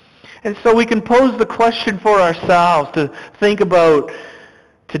disconnect. And so we can pose the question for ourselves to think about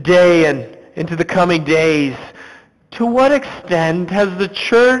today and into the coming days. To what extent has the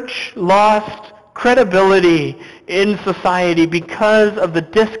church lost credibility in society because of the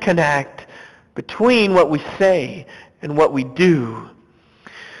disconnect between what we say and what we do?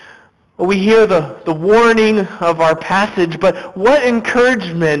 Well, we hear the warning of our passage, but what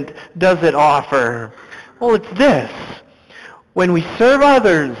encouragement does it offer? Well, it's this. When we serve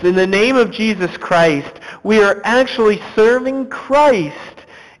others in the name of Jesus Christ, we are actually serving Christ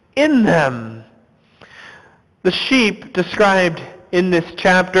in them. The sheep described in this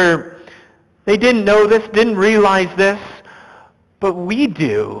chapter, they didn't know this, didn't realize this, but we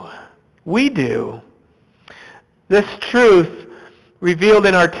do. We do. This truth revealed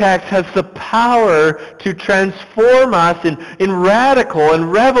in our text has the power to transform us in radical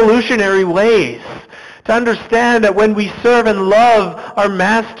and revolutionary ways. To understand that when we serve and love our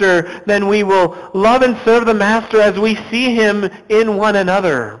Master, then we will love and serve the Master as we see him in one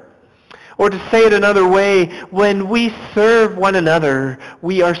another. Or to say it another way, when we serve one another,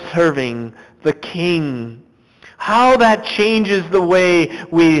 we are serving the King. How that changes the way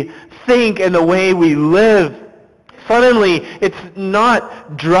we think and the way we live. Suddenly, it's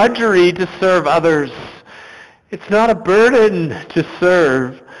not drudgery to serve others. It's not a burden to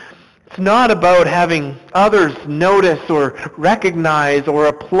serve. It's not about having others notice or recognize or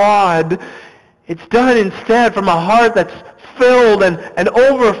applaud. It's done instead from a heart that's filled and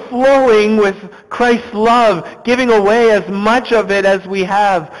overflowing with Christ's love, giving away as much of it as we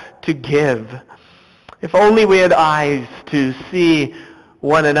have to give. If only we had eyes to see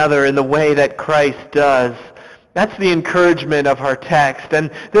one another in the way that Christ does. That's the encouragement of our text. And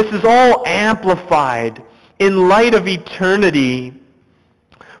this is all amplified in light of eternity.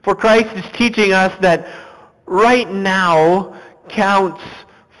 For Christ is teaching us that right now counts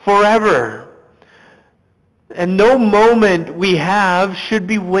forever. And no moment we have should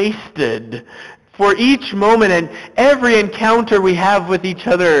be wasted. For each moment and every encounter we have with each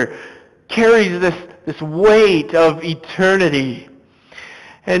other carries this weight of eternity.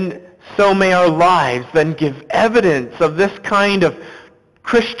 And so may our lives then give evidence of this kind of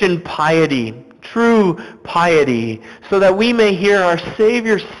Christian piety, true piety, so that we may hear our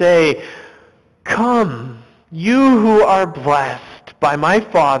Savior say, "Come, you who are blessed by my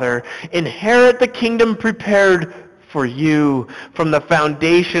Father, inherit the kingdom prepared for you from the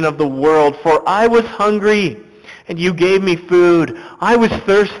foundation of the world. For I was hungry, and you gave me food. I was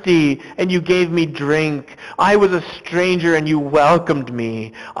thirsty, and you gave me drink. I was a stranger, and you welcomed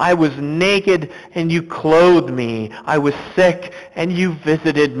me. I was naked, and you clothed me. I was sick, and you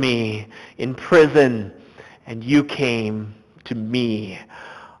visited me. In prison, and you came to me.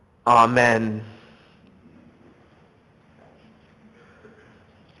 Amen.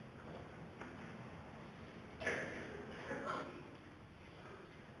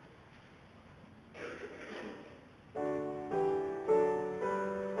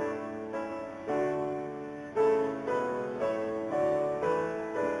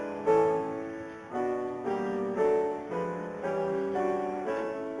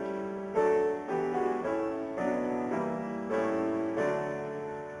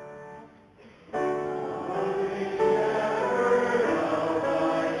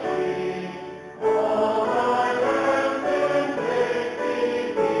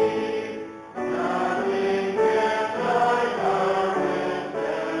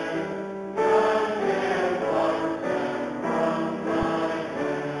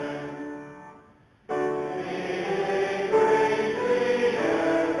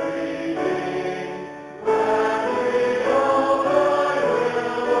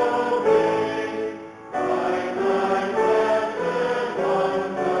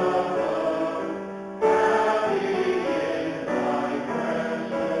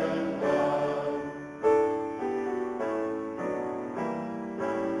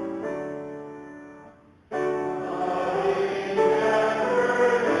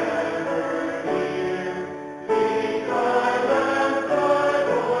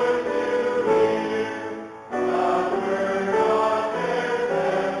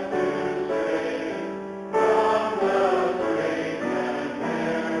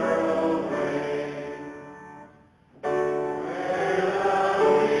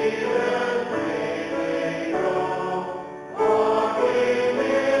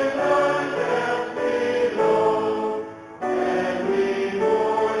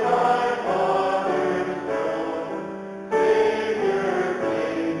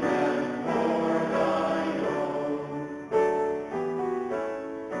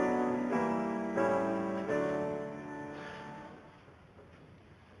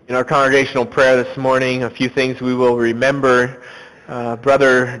 In our congregational prayer this morning, a few things we will remember.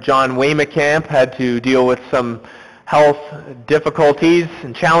 Brother John Weymacamp had to deal with some health difficulties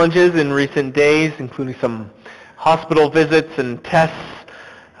and challenges in recent days, including some hospital visits and tests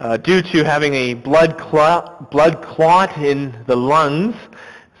due to having a blood clot in the lungs.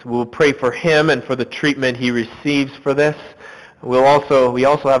 So we'll pray for him and for the treatment he receives for this. We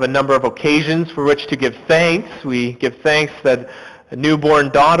also have a number of occasions for which to give thanks. We give thanks that a newborn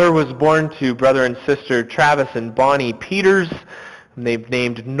daughter was born to brother and sister Travis and Bonnie Peters. And they've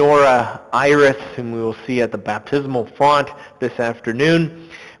named Nora Iris, whom we will see at the baptismal font this afternoon.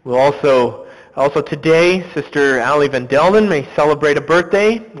 We'll also today, Sister Allie Van Delden may celebrate a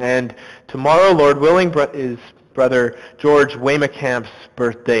birthday, and tomorrow, Lord willing, is Brother George Weymacamp's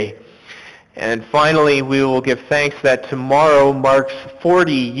birthday. And finally, we will give thanks that tomorrow marks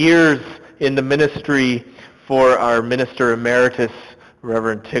 40 years in the ministry for our Minister Emeritus,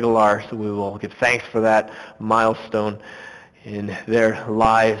 Reverend Tigelaar. So we will give thanks for that milestone in their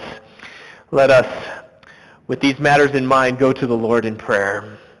lives. Let us, with these matters in mind, go to the Lord in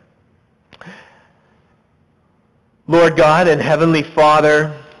prayer. Lord God and Heavenly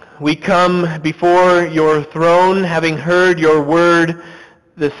Father, we come before your throne, having heard your word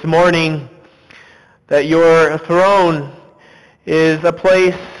this morning, that your throne is a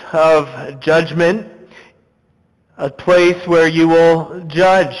place of judgment, a place where you will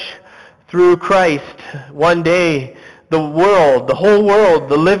judge through Christ one day the world, the whole world,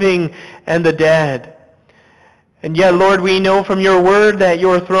 the living and the dead. And yet, Lord, we know from your word that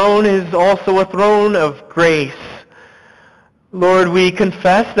your throne is also a throne of grace. Lord, we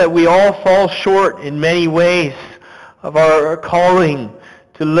confess that we all fall short in many ways of our calling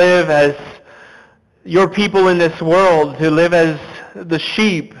to live as your people in this world, to live as the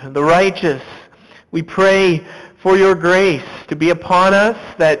sheep, the righteous. We pray for your grace to be upon us,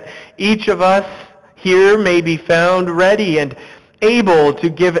 that each of us here may be found ready and able to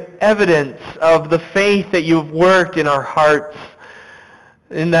give evidence of the faith that you've worked in our hearts,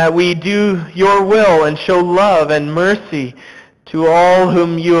 in that we do your will and show love and mercy to all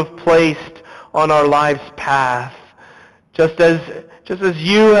whom you have placed on our life's path, just as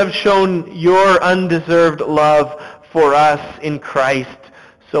you have shown your undeserved love for us in Christ.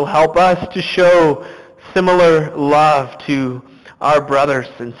 So help us to show similar love to our brothers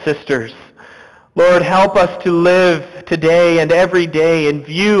and sisters. Lord, help us to live today and every day in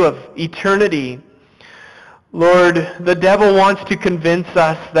view of eternity. Lord, the devil wants to convince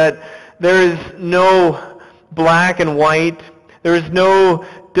us that there is no black and white, there is no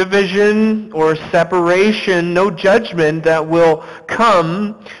division or separation, no judgment that will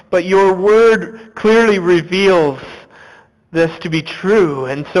come, but your word clearly reveals this to be true.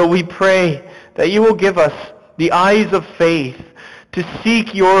 And so we pray that you will give us the eyes of faith to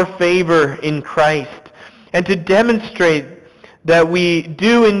seek your favor in Christ and to demonstrate that we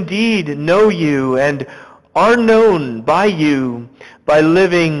do indeed know you and are known by you by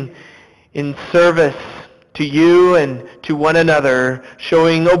living in service to you and to one another,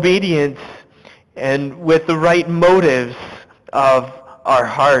 showing obedience and with the right motives of our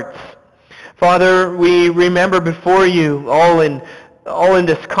hearts. Father, we remember before you all in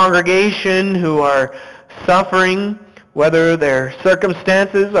this congregation who are suffering, whether their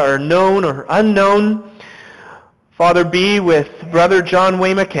circumstances are known or unknown. Father, be with Brother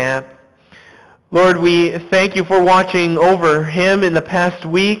Jan21. Lord, we thank you for watching over him in the past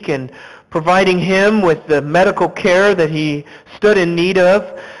week and providing him with the medical care that he stood in need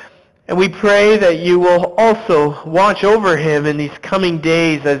of. And we pray that you will also watch over him in these coming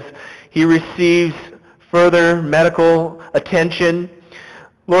days as he receives further medical attention.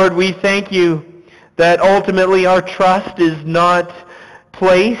 Lord, we thank you that ultimately our trust is not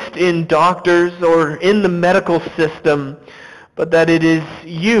placed in doctors or in the medical system, but that it is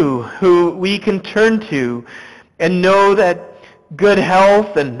you who we can turn to and know that good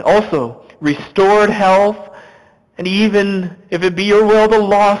health and also restored health, and even if it be your will, the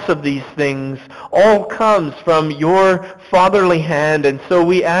loss of these things, all comes from your fatherly hand. And so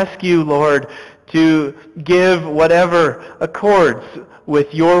we ask you, Lord, to give whatever accords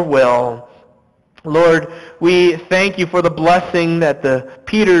with your will. Lord, we thank you for the blessing that the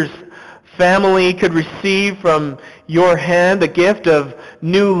Peters family could receive from your hand, the gift of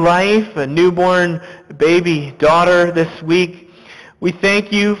new life, a newborn baby daughter this week. We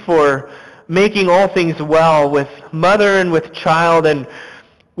thank you for making all things well with mother and with child, and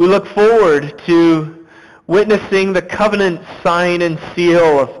we look forward to witnessing the covenant sign and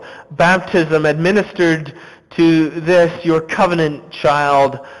seal of baptism administered to this, your covenant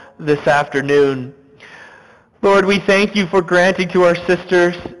child, this afternoon. Lord, we thank you for granting to our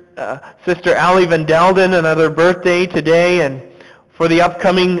Sister Ali Van Delden another birthday today, and for the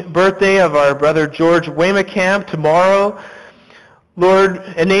upcoming birthday of our brother George Weymacamp tomorrow. Lord,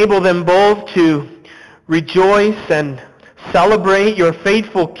 enable them both to rejoice and celebrate your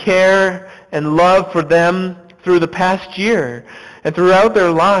faithful care and love for them through the past year and throughout their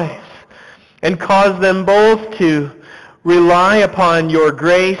lives, and cause them both to rely upon your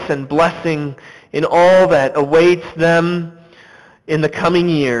grace and blessing in all that awaits them in the coming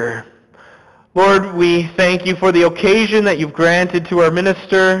year. Lord, we thank you for the occasion that you've granted to our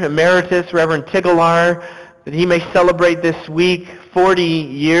minister, Emeritus Reverend Tigalar, that he may celebrate this week 40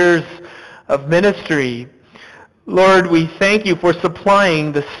 years of ministry. Lord, we thank you for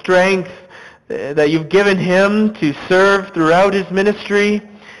supplying the strength that you've given him to serve throughout his ministry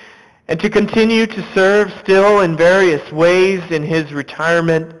and to continue to serve still in various ways in his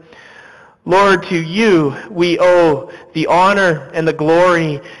retirement. Lord, to you we owe the honor and the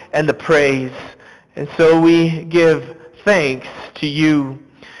glory and the praise. And so we give thanks to you.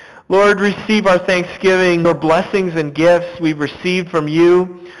 Lord, receive our thanksgiving, your blessings and gifts we've received from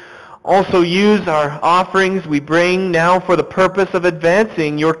you. Also use our offerings we bring now for the purpose of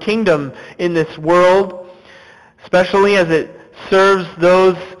advancing your kingdom in this world, especially as it serves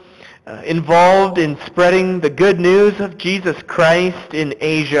those involved in spreading the good news of Jesus Christ in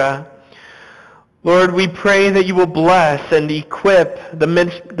Asia. Lord, we pray that you will bless and equip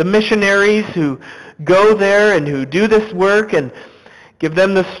the missionaries who go there and who do this work, and give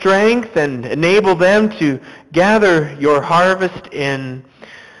them the strength and enable them to gather your harvest in.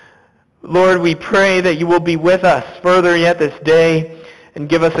 Lord, we pray that you will be with us further yet this day and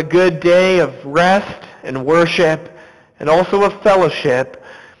give us a good day of rest and worship and also of fellowship.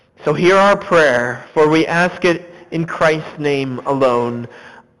 So hear our prayer, for we ask it in Christ's name alone.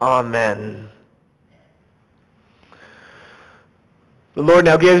 Amen. The Lord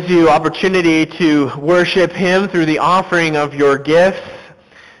now gives you opportunity to worship him through the offering of your gifts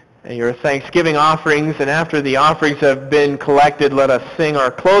and your thanksgiving offerings. And after the offerings have been collected, let us sing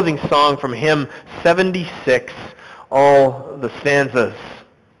our closing song from hymn 76, all the stanzas.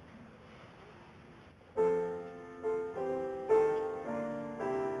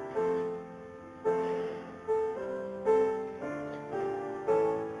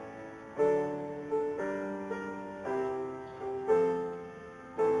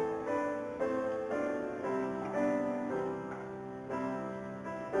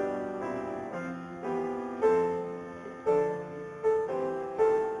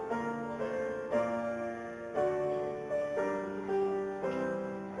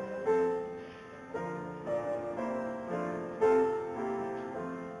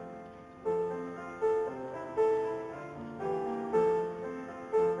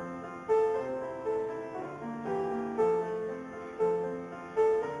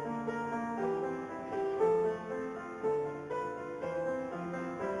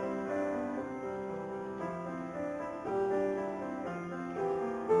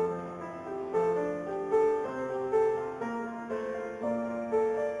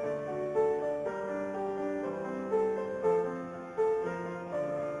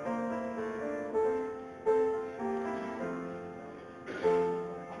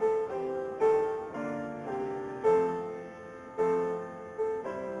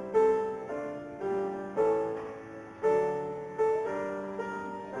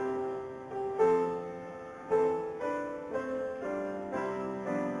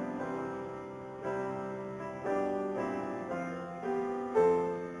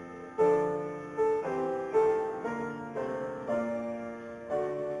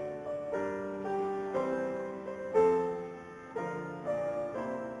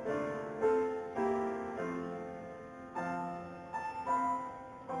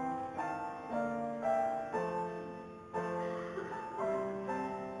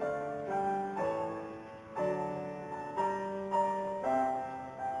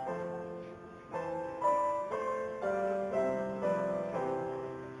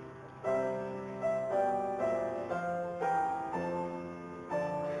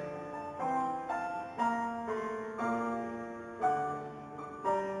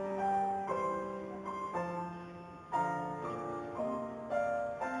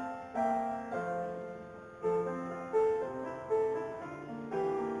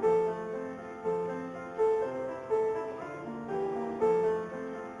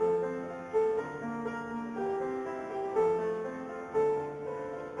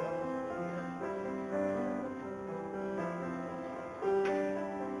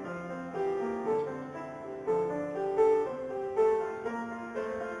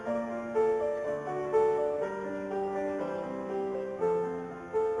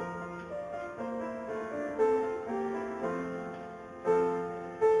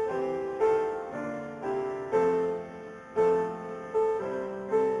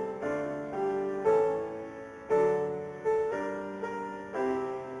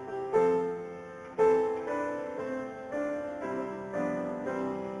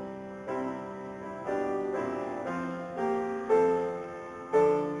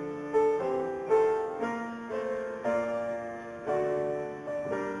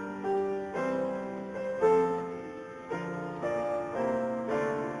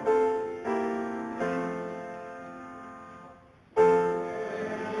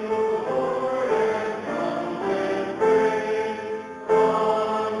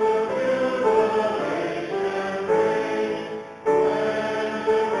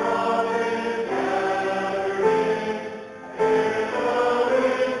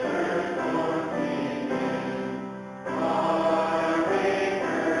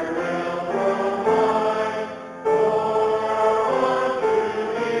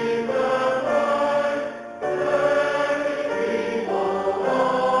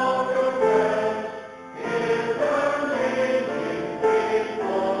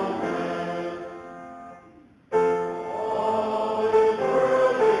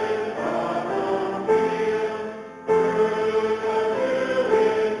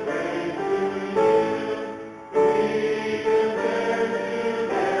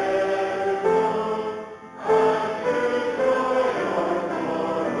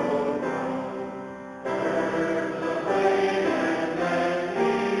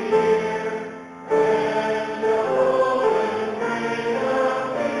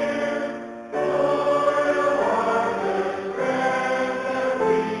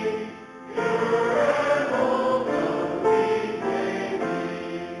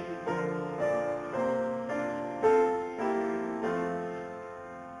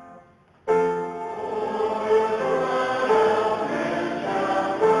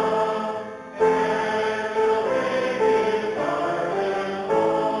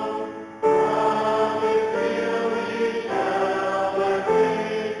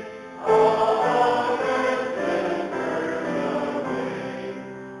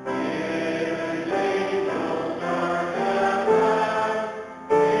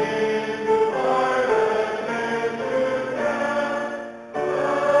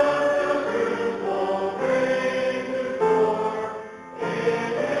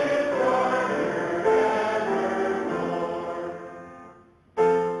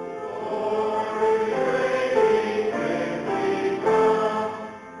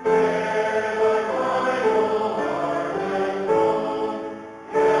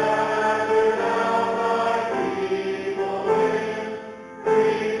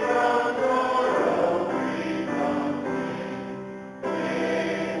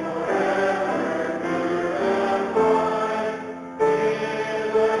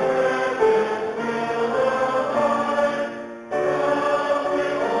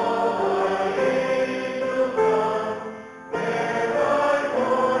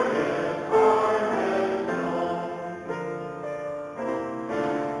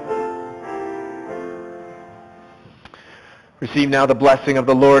 Receive now the blessing of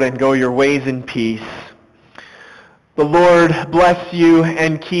the Lord and go your ways in peace. The Lord bless you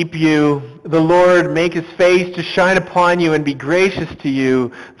and keep you. The Lord make his face to shine upon you and be gracious to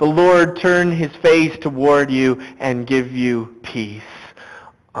you. The Lord turn his face toward you and give you peace.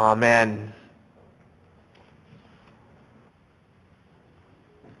 Amen.